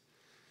Jesus.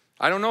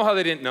 I don't know how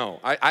they didn't know.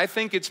 I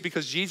think it's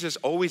because Jesus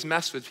always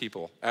messed with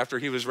people after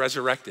he was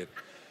resurrected.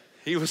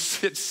 He was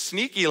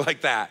sneaky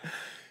like that.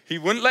 He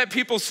wouldn't let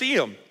people see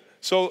him.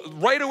 So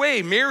right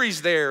away,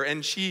 Mary's there,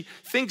 and she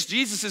thinks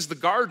Jesus is the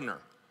gardener.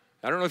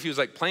 I don't know if he was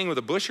like playing with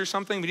a bush or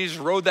something, but he just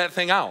rode that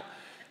thing out.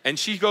 And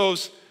she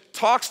goes,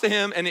 talks to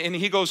him, and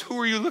he goes, who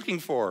are you looking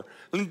for?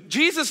 And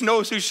Jesus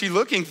knows who she's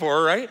looking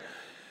for, right?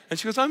 And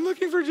she goes, I'm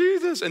looking for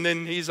Jesus. And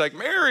then he's like,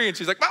 Mary. And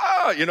she's like,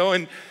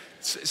 and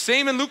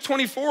same in Luke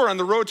 24 on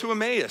the road to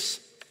Emmaus.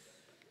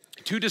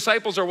 2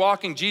 disciples are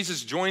walking.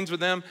 Jesus joins with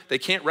them. They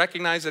can't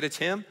recognize that it's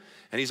him.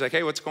 And he's like,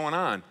 hey, what's going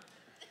on?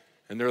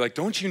 And they're like,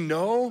 don't you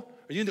know?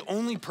 Are you the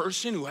only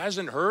person who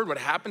hasn't heard what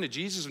happened to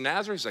Jesus of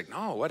Nazareth? He's like,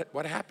 no,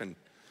 what happened?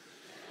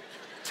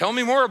 Tell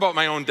me more about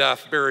my own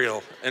death,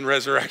 burial, and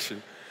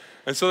resurrection.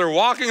 And so they're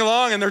walking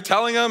along and they're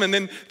telling them, and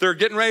then they're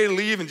getting ready to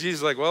leave, and Jesus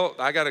is like, well,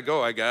 I got to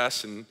go, I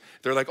guess. And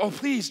they're like, oh,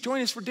 please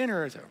join us for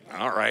dinner. I said,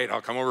 all right,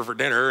 I'll come over for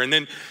dinner. And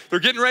then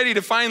they're getting ready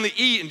to finally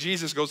eat, and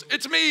Jesus goes,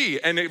 it's me,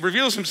 and it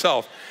reveals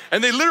himself.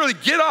 And they literally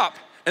get up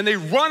and they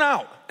run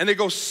out and they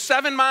go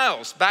 7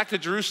 miles back to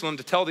Jerusalem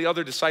to tell the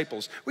other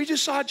disciples, we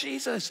just saw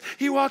Jesus.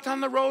 He walked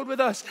on the road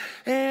with us,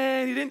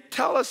 and he didn't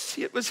tell us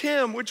it was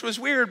him, which was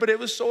weird, but it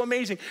was so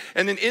amazing.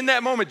 And then in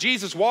that moment,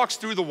 Jesus walks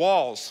through the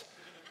walls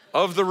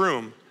of the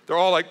room. They're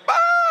all like,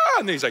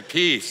 and he's like,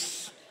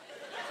 peace.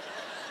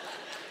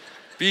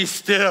 Be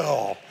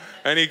still.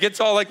 And he gets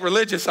all like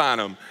religious on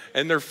them,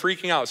 and they're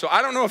freaking out. So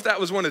I don't know if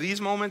that was one of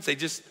these moments. They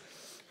just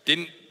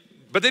didn't,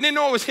 but they didn't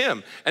know it was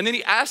him. And then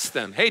he asked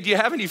them, hey, do you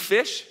have any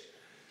fish?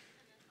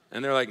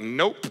 And they're like,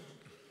 nope.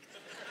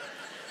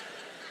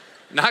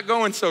 Not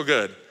going so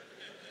good.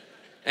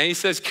 And he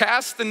says,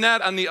 cast the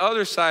net on the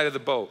other side of the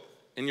boat,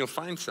 and you'll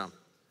find some.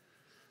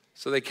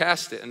 So they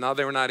cast it, and now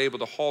they were not able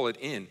to haul it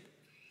in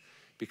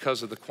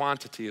because of the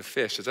quantity of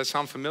fish. Does that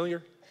sound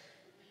familiar?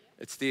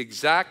 It's the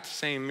exact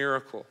same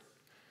miracle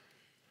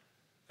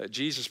that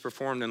Jesus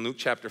performed in Luke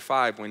chapter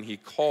 5 when he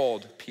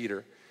called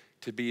Peter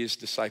to be his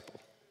disciple.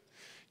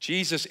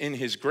 Jesus, in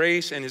his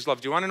grace and his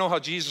love. Do you want to know how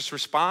Jesus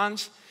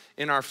responds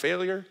in our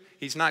failure?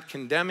 He's not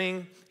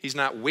condemning. He's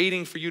not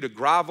waiting for you to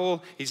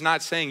grovel. He's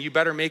not saying, you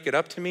better make it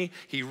up to me.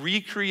 He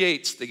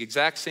recreates the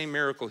exact same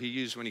miracle he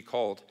used when he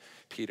called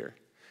Peter.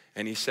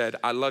 And he said,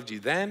 I loved you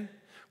then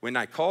when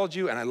I called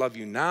you, and I love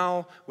you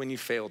now when you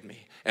failed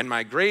me. And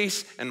my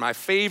grace and my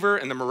favor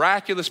and the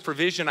miraculous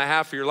provision I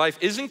have for your life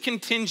isn't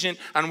contingent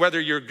on whether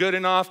you're good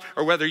enough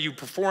or whether you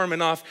perform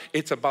enough.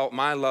 It's about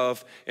my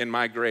love and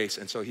my grace.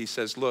 And so he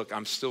says, look,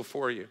 I'm still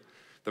for you.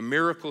 The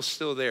miracle's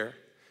still there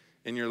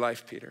in your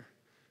life, Peter.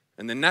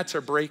 And the nets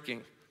are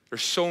breaking.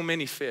 There's so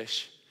many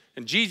fish.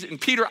 And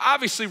Peter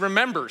obviously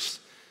remembers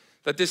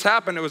that this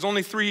happened. It was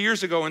only 3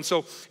 years ago. And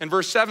so in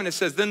verse 7, it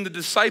says, then the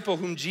disciple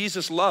whom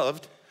Jesus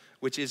loved,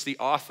 which is the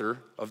author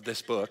of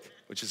this book,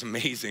 which is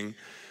amazing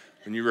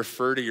when you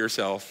refer to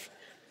yourself.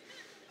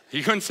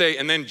 He couldn't say,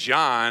 and then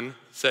John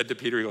said to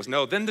Peter, he goes,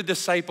 no, then the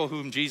disciple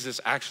whom Jesus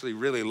actually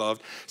really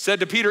loved said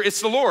to Peter,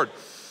 it's the Lord.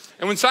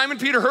 And when Simon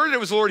Peter heard it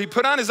was the Lord, he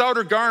put on his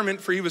outer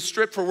garment, for he was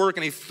stripped for work,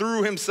 and he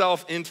threw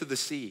himself into the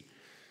sea.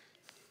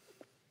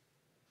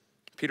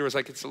 Peter was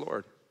like, it's the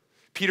Lord.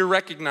 Peter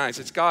recognized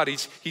it's God.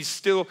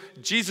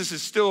 Jesus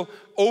is still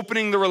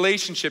opening the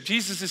relationship.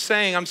 Jesus is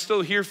saying, I'm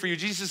still here for you.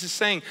 Jesus is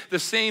saying, the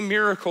same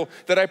miracle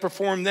that I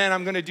performed then,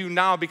 I'm gonna do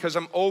now because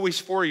I'm always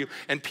for you.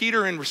 And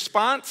Peter, in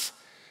response,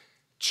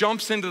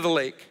 jumps into the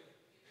lake.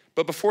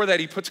 But before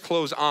that, he puts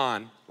clothes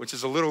on, which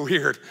is a little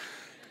weird.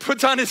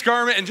 Puts on his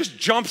garment and just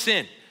jumps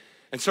in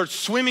and starts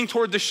swimming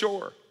toward the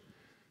shore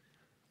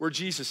where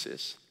Jesus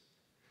is.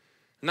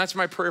 And that's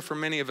my prayer for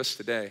many of us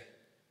today.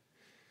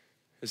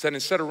 Is that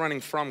instead of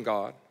running from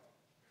God,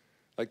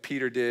 like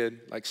Peter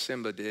did, like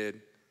Simba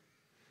did,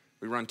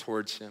 we run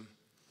towards him,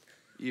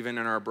 even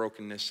in our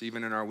brokenness,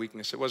 even in our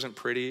weakness. It wasn't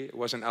pretty, it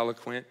wasn't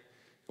eloquent,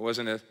 it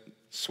wasn't a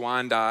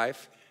swan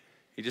dive.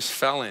 He just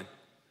fell in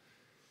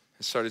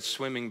and started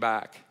swimming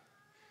back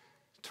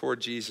toward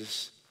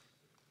Jesus.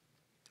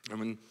 And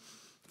when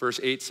verse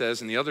 8 says,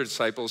 and the other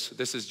disciples,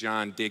 this is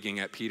John digging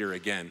at Peter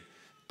again,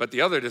 but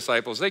the other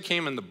disciples, they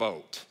came in the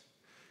boat,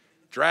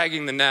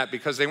 dragging the net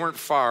because they weren't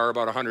far,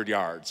 about 100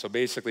 yards. So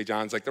basically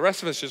John's like, the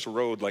rest of us just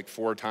rowed like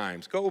 4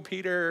 times. Go,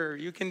 Peter,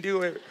 you can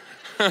do it.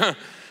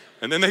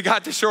 And then they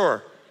got to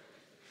shore.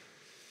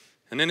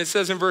 And then it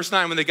says in verse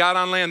 9, when they got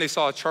on land, they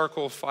saw a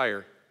charcoal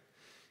fire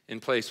in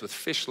place with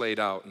fish laid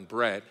out and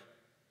bread.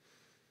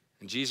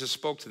 And Jesus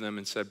spoke to them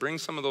and said, bring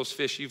some of those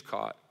fish you've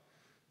caught.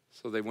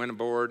 So they went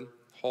aboard,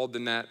 hauled the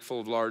net full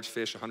of large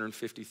fish,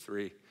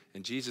 153.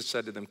 And Jesus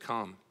said to them,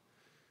 come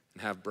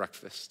and have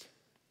breakfast.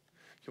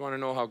 You want to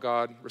know how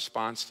God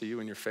responds to you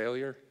in your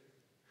failure?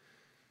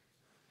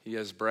 He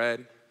has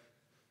bread.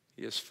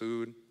 He has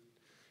food.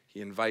 He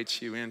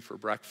invites you in for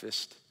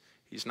breakfast.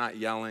 He's not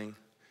yelling.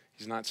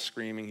 He's not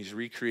screaming. He's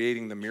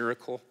recreating the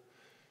miracle.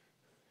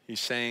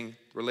 He's saying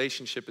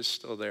relationship is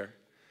still there.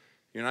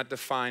 You're not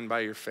defined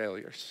by your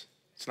failures.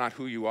 It's not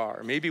who you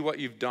are. Maybe what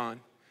you've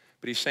done,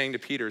 but he's saying to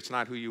Peter, it's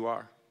not who you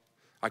are.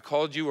 I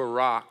called you a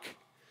rock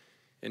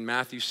in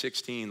Matthew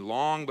 16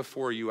 long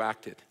before you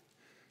acted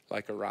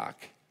like a rock.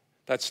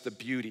 That's the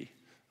beauty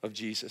of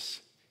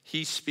Jesus.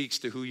 He speaks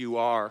to who you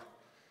are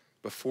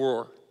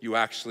before you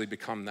actually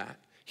become that.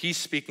 He's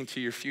speaking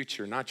to your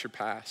future, not your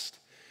past.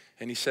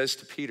 And he says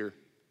to Peter,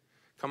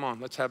 come on,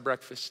 let's have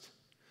breakfast.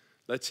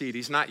 Let's eat.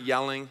 He's not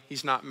yelling.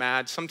 He's not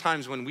mad.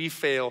 Sometimes when we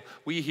fail,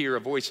 we hear a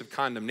voice of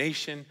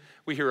condemnation.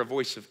 We hear a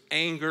voice of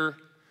anger.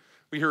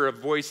 We hear a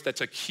voice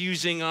that's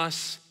accusing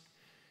us.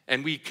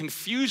 And we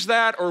confuse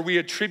that or we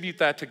attribute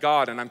that to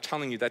God. And I'm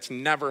telling you, that's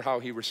never how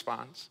he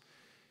responds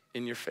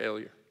in your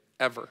failure.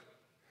 Ever.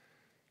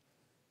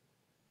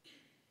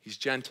 He's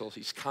gentle,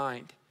 he's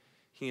kind.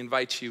 He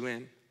invites you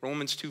in.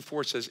 Romans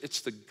 2:4 says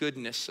it's the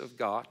goodness of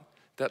God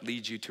that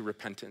leads you to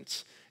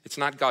repentance. It's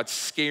not God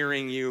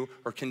scaring you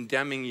or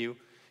condemning you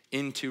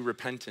into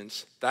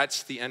repentance.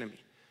 That's the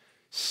enemy.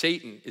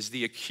 Satan is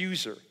the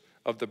accuser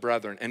of the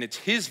brethren, and it's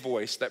his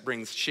voice that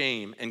brings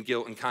shame and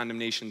guilt and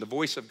condemnation. The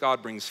voice of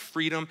God brings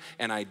freedom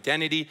and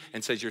identity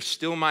and says, you're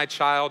still my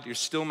child, you're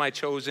still my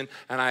chosen,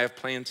 and I have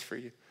plans for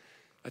you.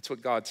 That's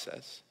what God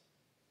says.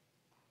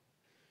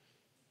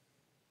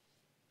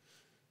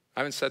 I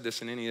haven't said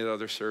this in any of the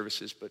other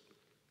services, but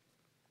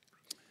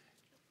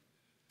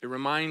it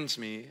reminds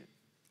me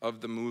of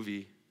the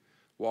movie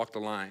Walk the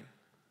Line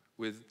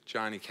with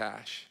Johnny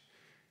Cash.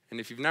 And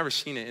if you've never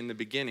seen it, in the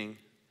beginning,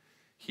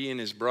 he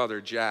and his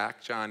brother,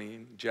 Johnny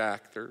and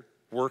Jack, they're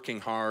working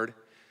hard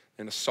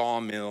in a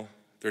sawmill.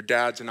 Their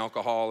dad's an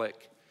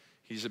alcoholic.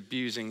 He's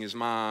abusing his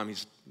mom.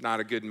 He's not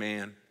a good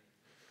man.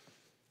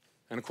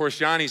 And of course,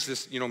 Johnny's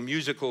this,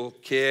 musical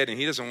kid, and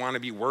he doesn't want to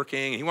be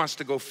working, and he wants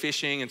to go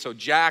fishing. And so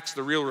Jack's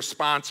the real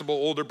responsible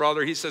older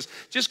brother. He says,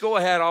 just go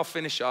ahead, I'll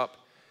finish up.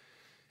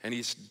 And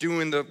he's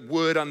doing the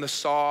wood on the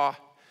saw,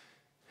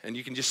 and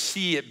you can just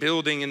see it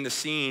building in the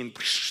scene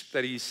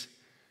that he's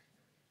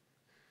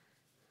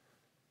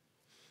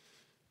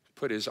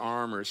put his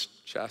arm or his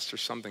chest or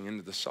something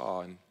into the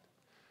saw, and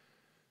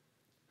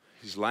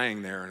he's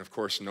laying there, and of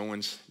course, no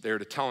one's there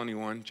to tell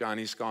anyone.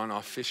 Johnny's gone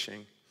off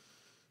fishing.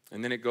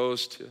 And then it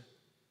goes to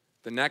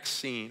the next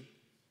scene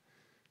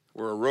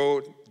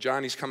where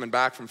Johnny's coming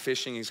back from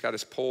fishing. He's got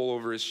his pole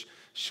over his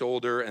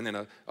shoulder, and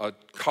then a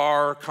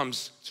car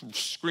comes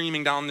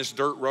screaming down this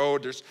dirt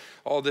road. There's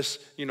all this,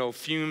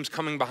 fumes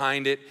coming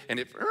behind it, and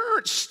it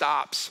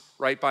stops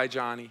right by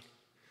Johnny.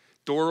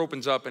 Door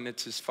opens up, and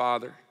it's his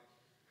father.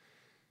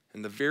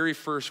 And the very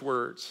first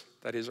words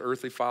that his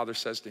earthly father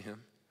says to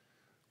him,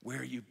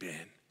 "Where you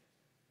been?"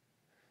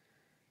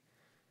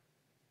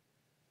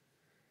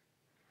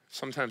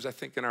 Sometimes I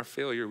think in our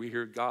failure, we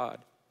hear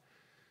God.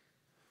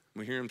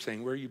 We hear him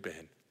saying, "Where you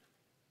been?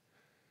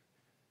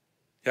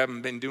 You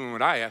haven't been doing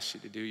what I asked you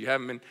to do. You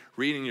haven't been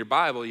reading your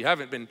Bible. You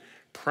haven't been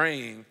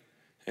praying."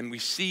 And we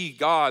see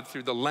God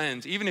through the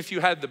lens. Even if you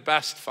had the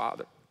best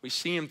father, we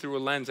see him through a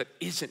lens that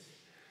isn't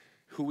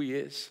who he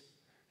is.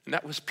 And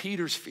that was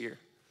Peter's fear.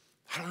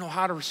 I don't know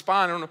how to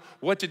respond. I don't know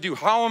what to do.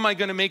 How am I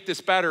going to make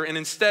this better? And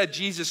instead,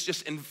 Jesus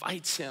just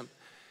invites him.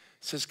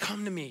 Says,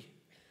 "Come to me.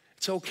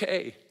 It's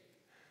okay.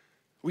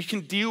 We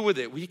can deal with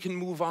it. We can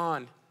move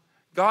on."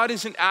 God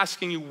isn't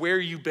asking you where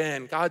you've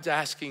been. God's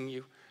asking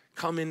you,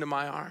 come into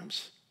my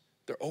arms.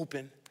 They're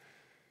open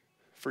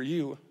for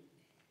you.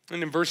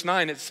 And in verse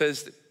 9, it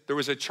says that there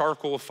was a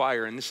charcoal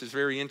fire. And this is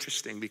very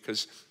interesting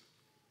because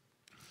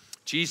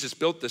Jesus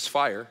built this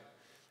fire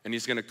and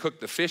he's going to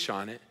cook the fish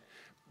on it.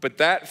 But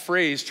that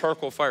phrase,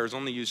 charcoal fire, is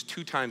only used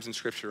 2 times in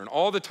Scripture. And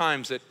all the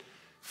times that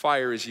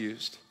fire is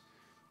used,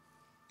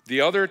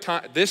 the other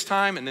time, this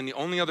time, and then the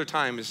only other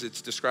time is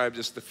it's described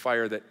as the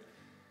fire that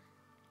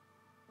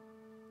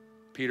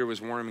Peter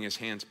was warming his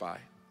hands by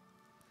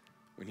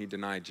when he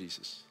denied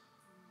Jesus.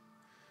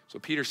 So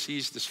Peter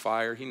sees this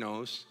fire. He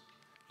knows.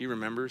 He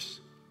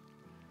remembers.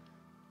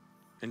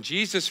 And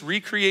Jesus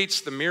recreates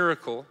the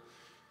miracle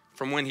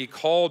from when he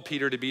called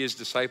Peter to be his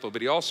disciple,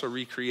 but he also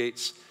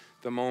recreates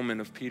the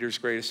moment of Peter's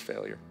greatest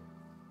failure.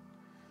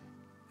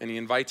 And he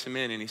invites him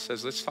in and he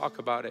says, "Let's talk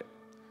about it.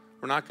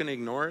 We're not going to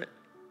ignore it.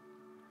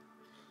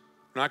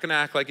 We're not going to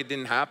act like it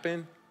didn't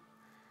happen."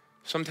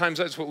 Sometimes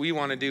that's what we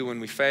want to do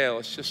when we fail.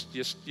 It's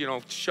just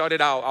shut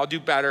it out. I'll do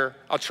better.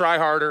 I'll try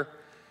harder.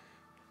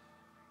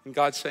 And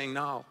God's saying,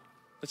 "No,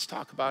 let's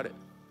talk about it.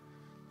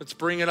 Let's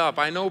bring it up.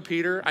 I know,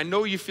 Peter, I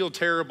know you feel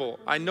terrible.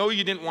 I know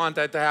you didn't want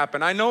that to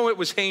happen. I know it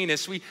was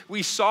heinous.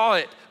 We saw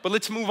it, but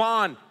let's move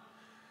on.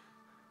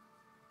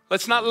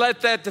 Let's not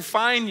let that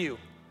define you.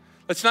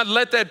 Let's not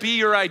let that be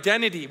your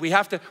identity. We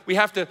have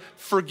to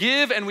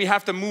forgive and we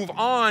have to move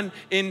on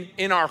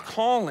in our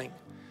calling."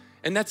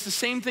 And that's the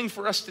same thing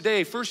for us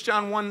today. 1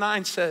 John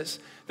 1:9 says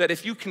that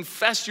if you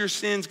confess your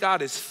sins,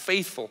 God is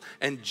faithful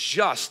and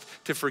just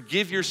to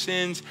forgive your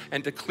sins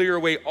and to clear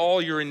away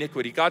all your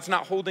iniquity. God's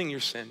not holding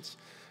your sins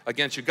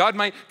against you. God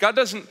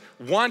doesn't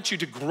want you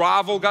to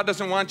grovel. God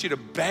doesn't want you to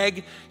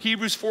beg.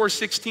 Hebrews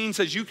 4:16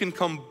 says you can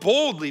come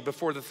boldly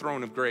before the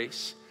throne of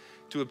grace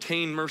to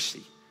obtain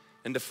mercy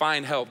and to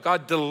find help.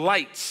 God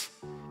delights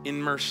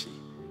in mercy.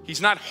 He's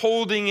not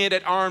holding it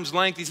at arm's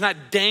length. He's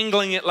not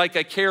dangling it like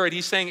a carrot.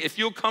 He's saying, if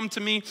you'll come to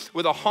me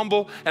with a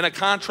humble and a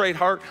contrite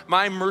heart,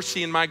 my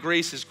mercy and my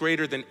grace is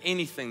greater than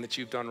anything that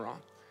you've done wrong.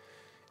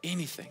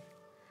 Anything.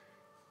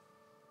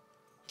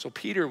 So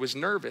Peter was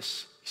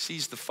nervous. He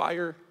sees the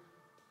fire.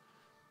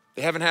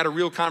 They haven't had a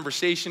real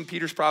conversation.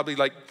 Peter's probably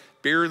like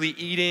barely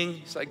eating.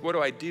 He's like, what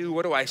do I do?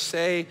 What do I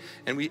say?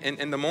 And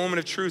the moment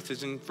of truth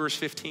is in verse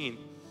 15.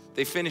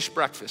 They finish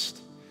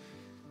breakfast.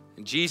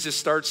 And Jesus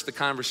starts the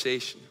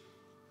conversation.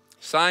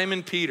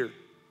 Simon Peter,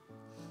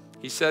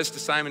 he says to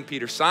Simon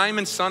Peter,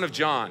 "Simon, son of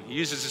John." He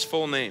uses his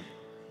full name.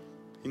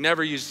 He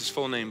never used his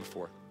full name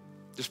before.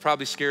 This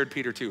probably scared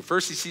Peter too.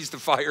 First he sees the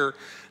fire.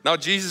 Now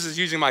Jesus is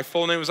using my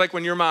full name. It was like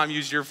when your mom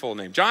used your full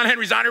name. John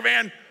Henry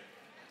Zondervan.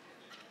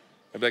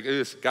 I'd be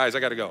like, guys, I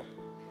got to go.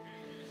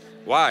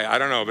 Why? I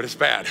don't know, but it's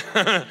bad.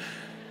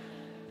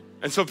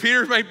 And so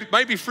Peter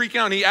might be freaking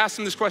out, and he asks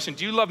him this question: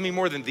 "Do you love me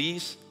more than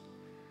these?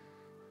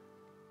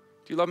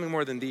 Do you love me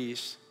more than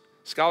these?"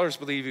 Scholars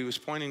believe he was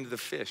pointing to the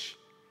fish.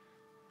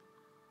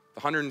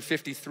 The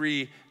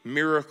 153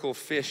 miracle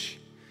fish.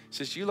 He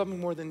says, "Do you love me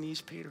more than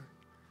these, Peter?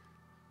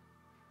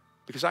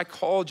 Because I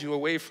called you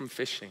away from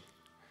fishing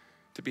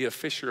to be a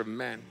fisher of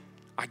men.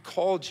 I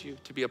called you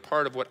to be a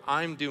part of what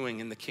I'm doing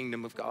in the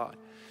kingdom of God.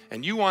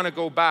 And you want to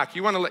go back.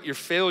 You want to let your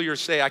failure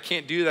say, I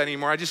can't do that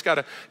anymore. I just got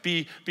to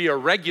be a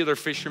regular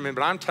fisherman."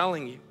 But I'm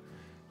telling you,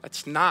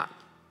 that's not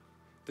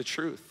the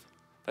truth.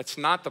 That's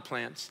not the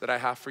plans that I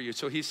have for you.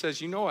 So he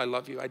says, "You know I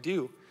love you. I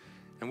do."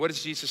 And what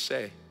does Jesus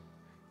say?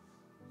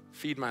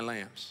 "Feed my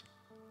lambs."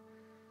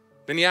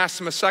 Then he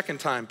asks him a second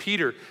time,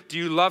 "Peter, do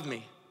you love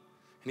me?"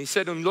 And he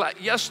said to him,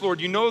 "Yes,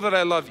 Lord, you know that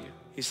I love you."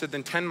 He said,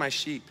 "Then tend my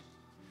sheep."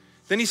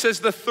 Then he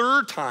says the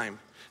third time,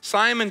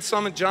 "Simon,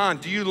 son of John,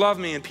 do you love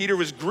me?" And Peter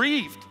was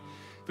grieved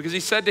because he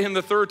said to him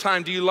the third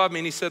time, "Do you love me?"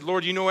 And he said,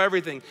 "Lord, you know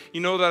everything.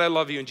 You know that I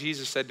love you." And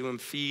Jesus said to him,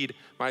 "Feed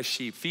my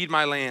sheep, feed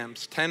my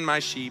lambs, tend my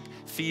sheep,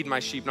 feed my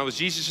sheep." Now, was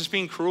Jesus just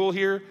being cruel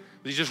here?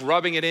 Was he just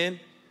rubbing it in?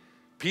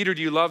 "Peter,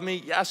 do you love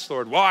me?" "Yes,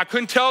 Lord." "Well, I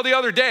couldn't tell the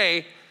other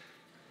day,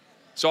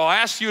 so I'll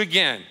ask you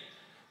again."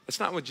 That's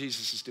not what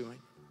Jesus is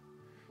doing.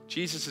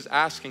 Jesus is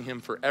asking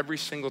him for every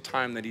single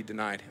time that he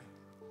denied him.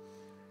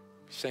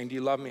 He's saying, "Do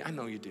you love me?" "I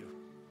know you do."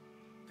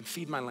 "And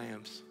feed my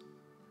lambs."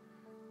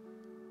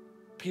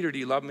 Peter, do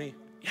you love me?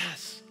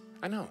 Yes,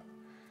 I know.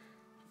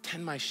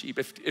 Tend my sheep.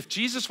 If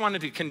Jesus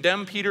wanted to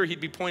condemn Peter, he'd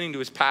be pointing to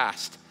his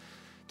past,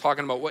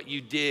 talking about what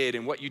you did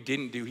and what you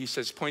didn't do. He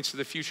says, points to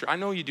the future. I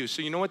know you do.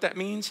 So you know what that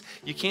means?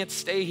 You can't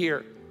stay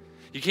here.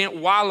 You can't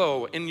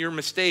wallow in your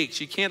mistakes.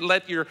 You can't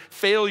let your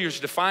failures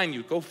define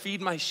you. Go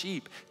feed my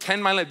sheep.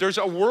 Tend my land. There's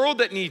a world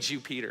that needs you,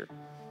 Peter.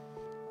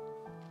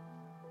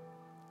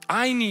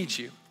 I need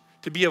you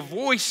to be a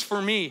voice for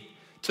me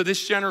to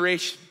this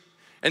generation.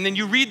 And then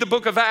you read the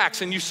book of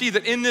Acts and you see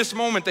that in this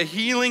moment, the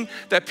healing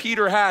that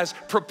Peter has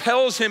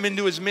propels him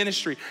into his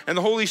ministry, and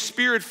the Holy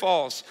Spirit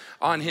falls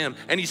on him,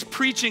 and he's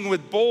preaching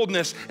with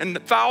boldness, and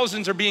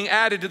thousands are being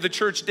added to the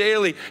church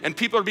daily, and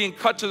people are being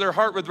cut to their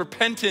heart with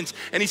repentance.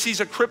 And he sees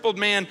a crippled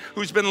man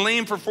who's been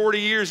lame for 40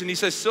 years, and he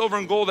says, silver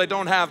and gold I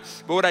don't have,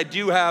 but what I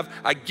do have,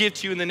 I give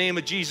to you in the name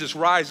of Jesus.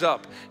 Rise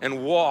up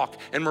and walk.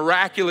 And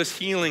miraculous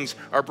healings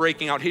are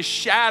breaking out. His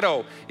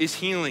shadow is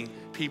healing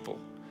people.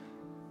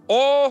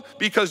 All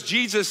because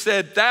Jesus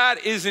said,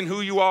 that isn't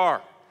who you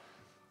are.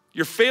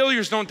 Your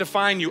failures don't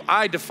define you,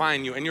 I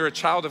define you, and you're a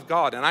child of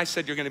God. And I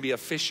said you're gonna be a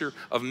fisher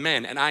of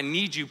men. And I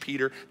need you,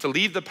 Peter, to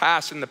leave the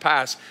past in the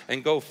past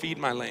and go feed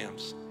my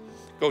lambs.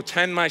 Go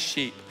tend my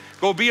sheep.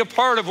 Go be a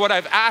part of what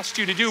I've asked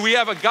you to do. We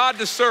have a God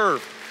to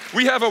serve.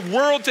 We have a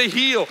world to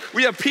heal.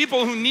 We have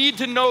people who need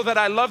to know that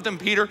I love them,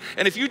 Peter.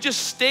 And if you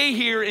just stay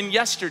here in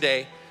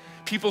yesterday,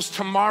 people's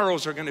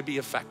tomorrows are gonna be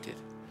affected.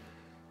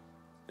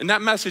 And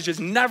that message has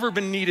never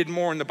been needed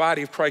more in the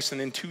body of Christ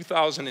than in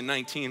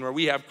 2019, where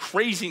we have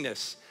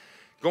craziness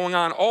going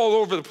on all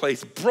over the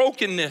place,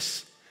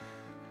 brokenness,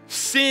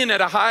 sin at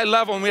a high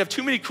level, and we have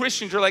too many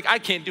Christians who are like, I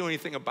can't do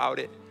anything about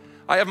it.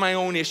 I have my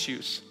own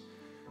issues.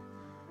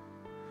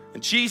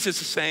 And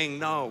Jesus is saying,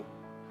 no,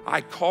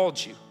 I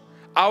called you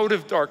out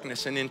of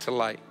darkness and into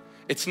light.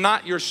 It's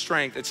not your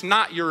strength. It's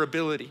not your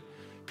ability,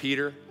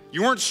 Peter.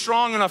 You weren't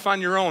strong enough on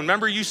your own.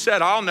 Remember, you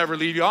said, I'll never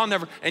leave you.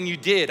 And you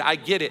did. I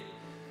get it.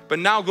 But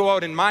now go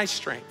out in my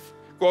strength,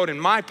 go out in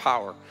my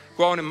power,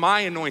 go out in my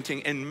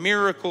anointing, and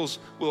miracles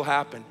will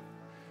happen.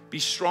 Be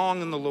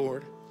strong in the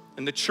Lord.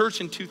 And the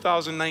church in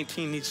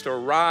 2019 needs to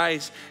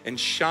arise and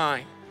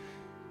shine,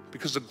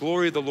 because the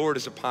glory of the Lord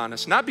is upon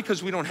us. Not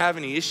because we don't have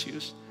any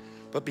issues,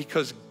 but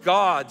because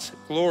God's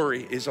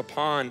glory is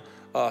upon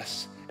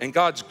us. And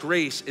God's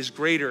grace is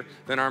greater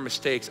than our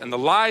mistakes. And the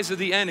lies of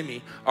the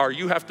enemy are,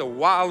 you have to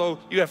wallow,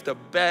 you have to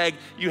beg,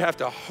 you have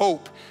to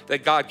hope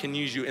that God can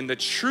use you. And the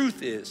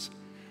truth is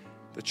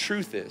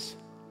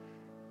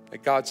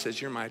that God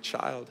says, you're my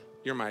child,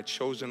 you're my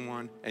chosen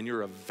one, and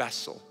you're a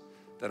vessel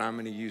that I'm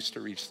gonna use to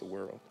reach the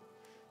world.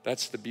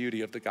 That's the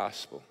beauty of the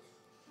gospel.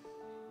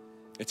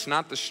 It's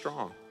not the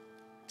strong,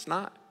 it's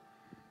not.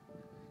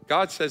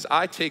 God says,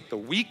 I take the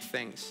weak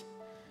things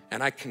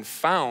and I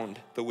confound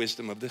the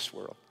wisdom of this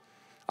world.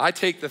 I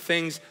take the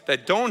things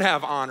that don't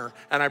have honor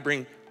and I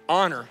bring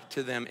honor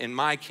to them in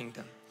my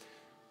kingdom.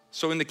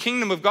 So in the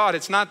kingdom of God,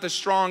 it's not the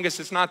strongest,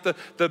 it's not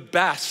the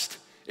best.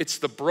 It's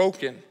the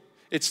broken,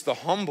 it's the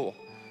humble,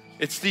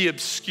 it's the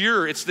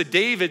obscure, it's the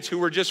Davids who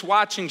were just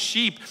watching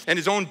sheep and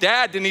his own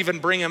dad didn't even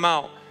bring him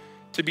out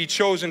to be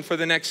chosen for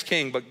the next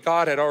king, but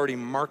God had already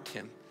marked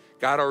him.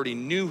 God already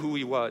knew who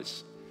he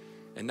was.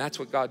 And that's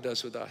what God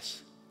does with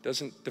us. He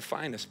doesn't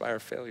define us by our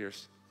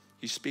failures.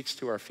 He speaks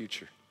to our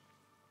future.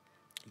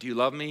 Do you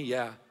love me?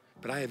 Yeah,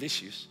 but I have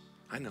issues.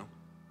 I know.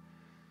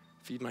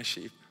 Feed my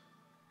sheep.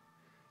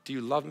 Do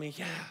you love me?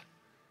 Yeah.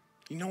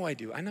 You know I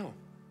do. I know.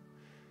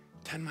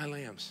 Tend my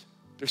lambs.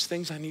 There's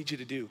things I need you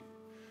to do,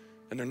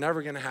 and they're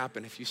never gonna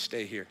happen if you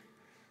stay here.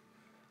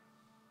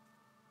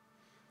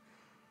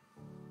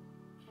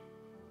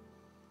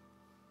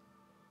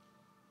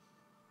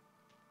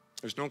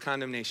 There's no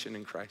condemnation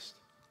in Christ.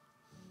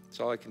 That's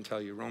all I can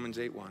tell you. Romans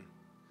 8:1.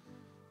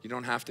 You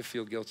don't have to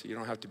feel guilty. You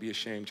don't have to be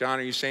ashamed. John,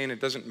 are you saying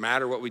it doesn't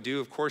matter what we do?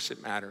 Of course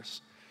it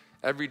matters.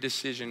 Every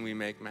decision we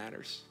make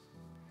matters.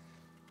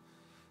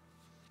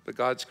 But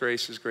God's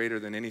grace is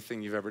greater than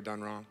anything you've ever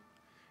done wrong,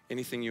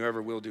 anything you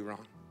ever will do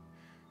wrong.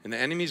 And the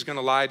enemy's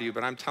gonna lie to you,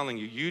 but I'm telling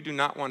you, you do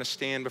not wanna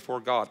stand before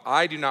God.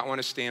 I do not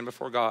wanna stand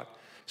before God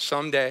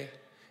someday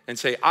and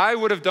say, I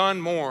would have done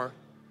more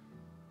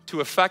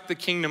to affect the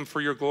kingdom for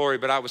your glory,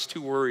 but I was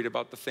too worried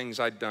about the things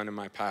I'd done in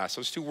my past.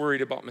 I was too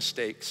worried about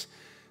mistakes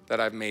that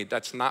I've made.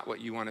 That's not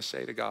what you wanna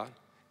say to God.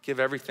 Give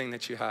everything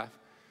that you have.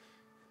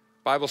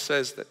 The Bible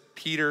says that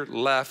Peter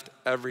left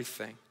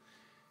everything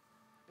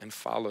and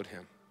followed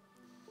him.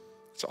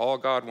 It's all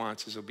God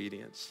wants is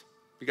obedience.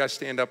 You guys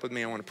stand up with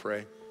me, I wanna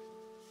pray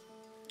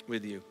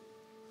with you.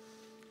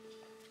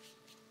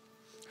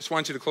 I just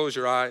want you to close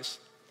your eyes.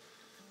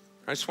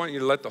 I just want you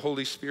to let the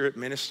Holy Spirit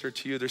minister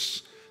to you.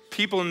 There's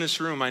people in this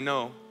room I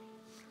know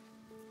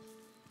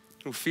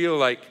who feel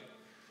like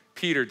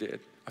Peter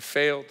did. I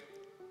failed.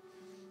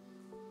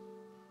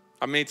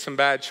 I made some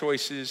bad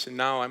choices and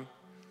now I'm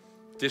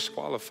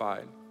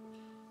disqualified.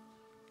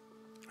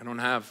 I don't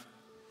have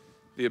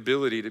the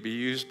ability to be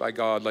used by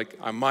God like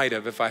I might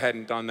have if I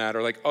hadn't done that,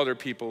 or like other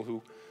people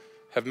who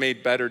have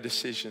made better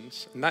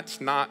decisions. And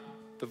that's not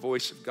the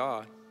voice of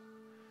God.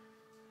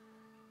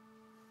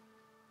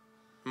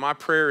 My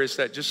prayer is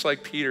that just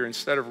like Peter,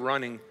 instead of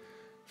running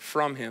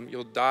from him,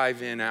 you'll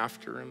dive in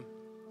after him.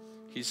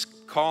 He's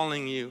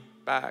calling you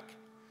back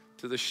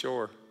to the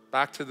shore,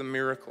 back to the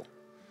miracle,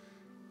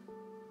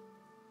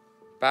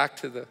 back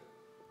to the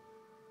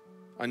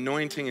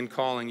anointing and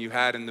calling you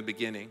had in the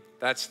beginning.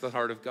 That's the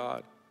heart of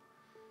God.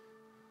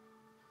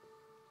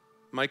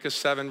 Micah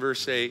 7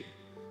 verse 8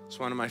 is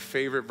one of my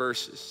favorite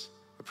verses.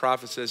 The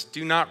prophet says,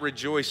 "Do not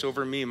rejoice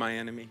over me, my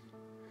enemy.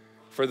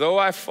 For though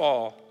I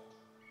fall,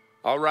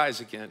 I'll rise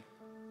again.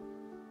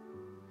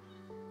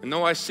 And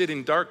though I sit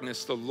in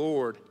darkness, the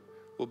Lord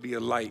will be a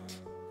light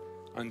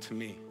unto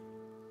me."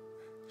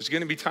 There's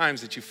going to be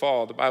times that you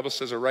fall. The Bible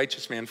says a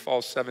righteous man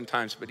falls 7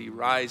 times, but he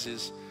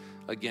rises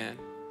again.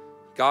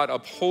 God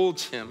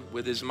upholds him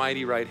with his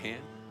mighty right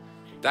hand.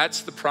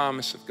 That's the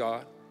promise of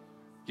God.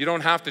 You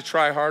don't have to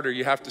try harder.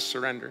 You have to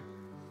surrender.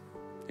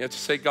 You have to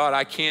say, "God,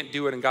 I can't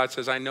do it." And God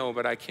says, "I know,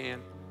 but I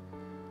can.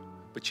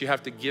 But you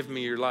have to give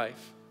me your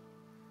life."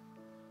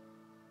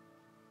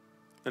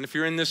 And if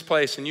you're in this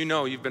place and you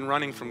know you've been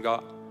running from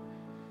God,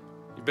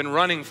 you've been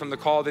running from the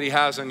call that he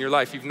has on your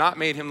life, you've not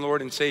made him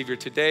Lord and Savior,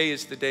 today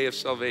is the day of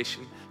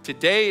salvation.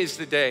 Today is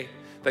the day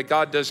that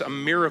God does a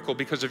miracle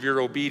because of your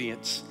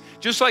obedience.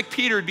 Just like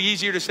Peter, it'd be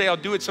easier to say, "I'll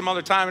do it some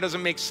other time. It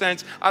doesn't make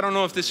sense. I don't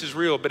know if this is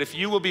real." But if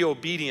you will be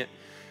obedient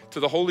to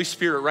the Holy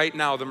Spirit right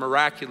now, the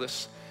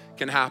miraculous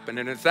can happen.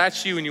 And if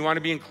that's you and you want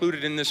to be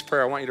included in this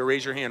prayer, I want you to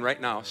raise your hand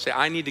right now. Say,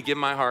 "I need to give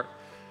my heart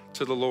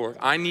to the Lord.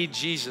 I need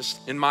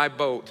Jesus in my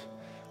boat.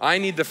 I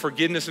need the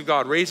forgiveness of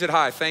God." Raise it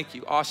high. Thank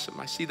you. Awesome.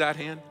 I see that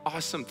hand.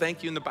 Awesome.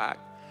 Thank you in the back.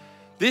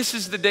 This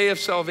is the day of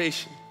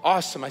salvation.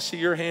 Awesome. I see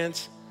your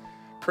hands.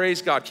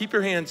 Praise God. Keep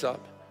your hands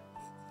up.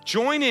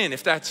 Join in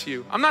if that's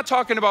you. I'm not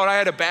talking about I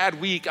had a bad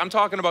week. I'm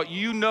talking about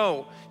you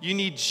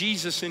need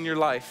Jesus in your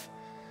life.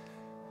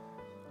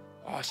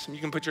 Awesome. You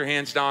can put your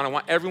hands down. I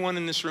want everyone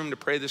in this room to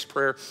pray this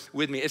prayer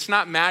with me. It's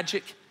not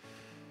magic,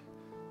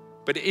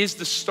 but it is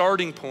the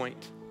starting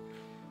point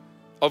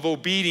of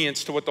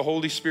obedience to what the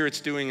Holy Spirit's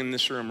doing in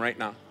this room right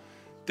now.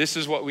 This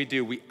is what we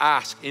do. We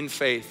ask in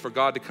faith for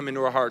God to come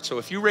into our hearts. So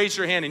if you raise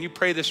your hand and you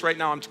pray this right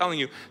now, I'm telling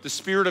you, the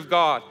Spirit of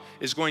God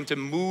is going to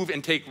move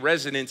and take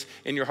residence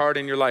in your heart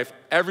and your life.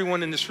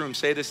 Everyone in this room,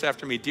 say this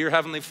after me. Dear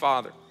Heavenly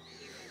Father,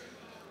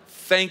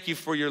 thank you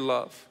for your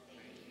love.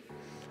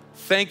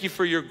 Thank you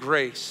for your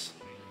grace.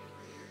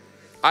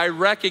 I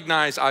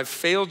recognize I've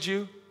failed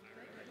you.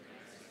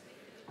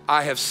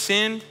 I have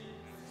sinned,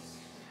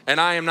 and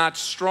I am not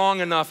strong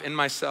enough in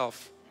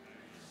myself.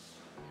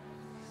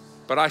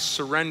 But I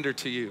surrender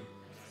to you.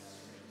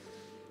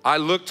 I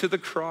look to the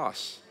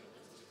cross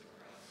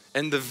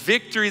and the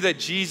victory that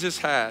Jesus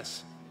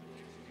has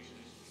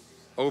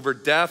over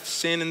death,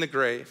 sin, and the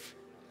grave.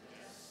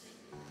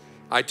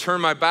 I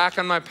turn my back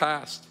on my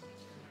past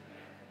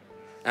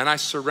and I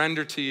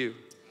surrender to you.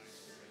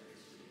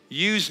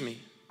 Use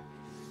me,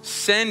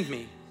 send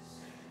me,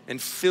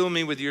 and fill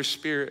me with your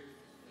Spirit.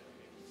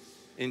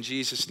 In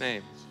Jesus'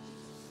 name.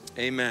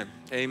 Amen.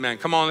 Amen.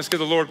 Come on, let's give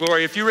the Lord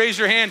glory. If you raise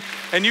your hand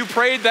and you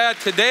prayed that,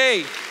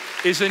 today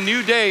is a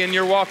new day in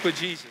your walk with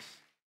Jesus.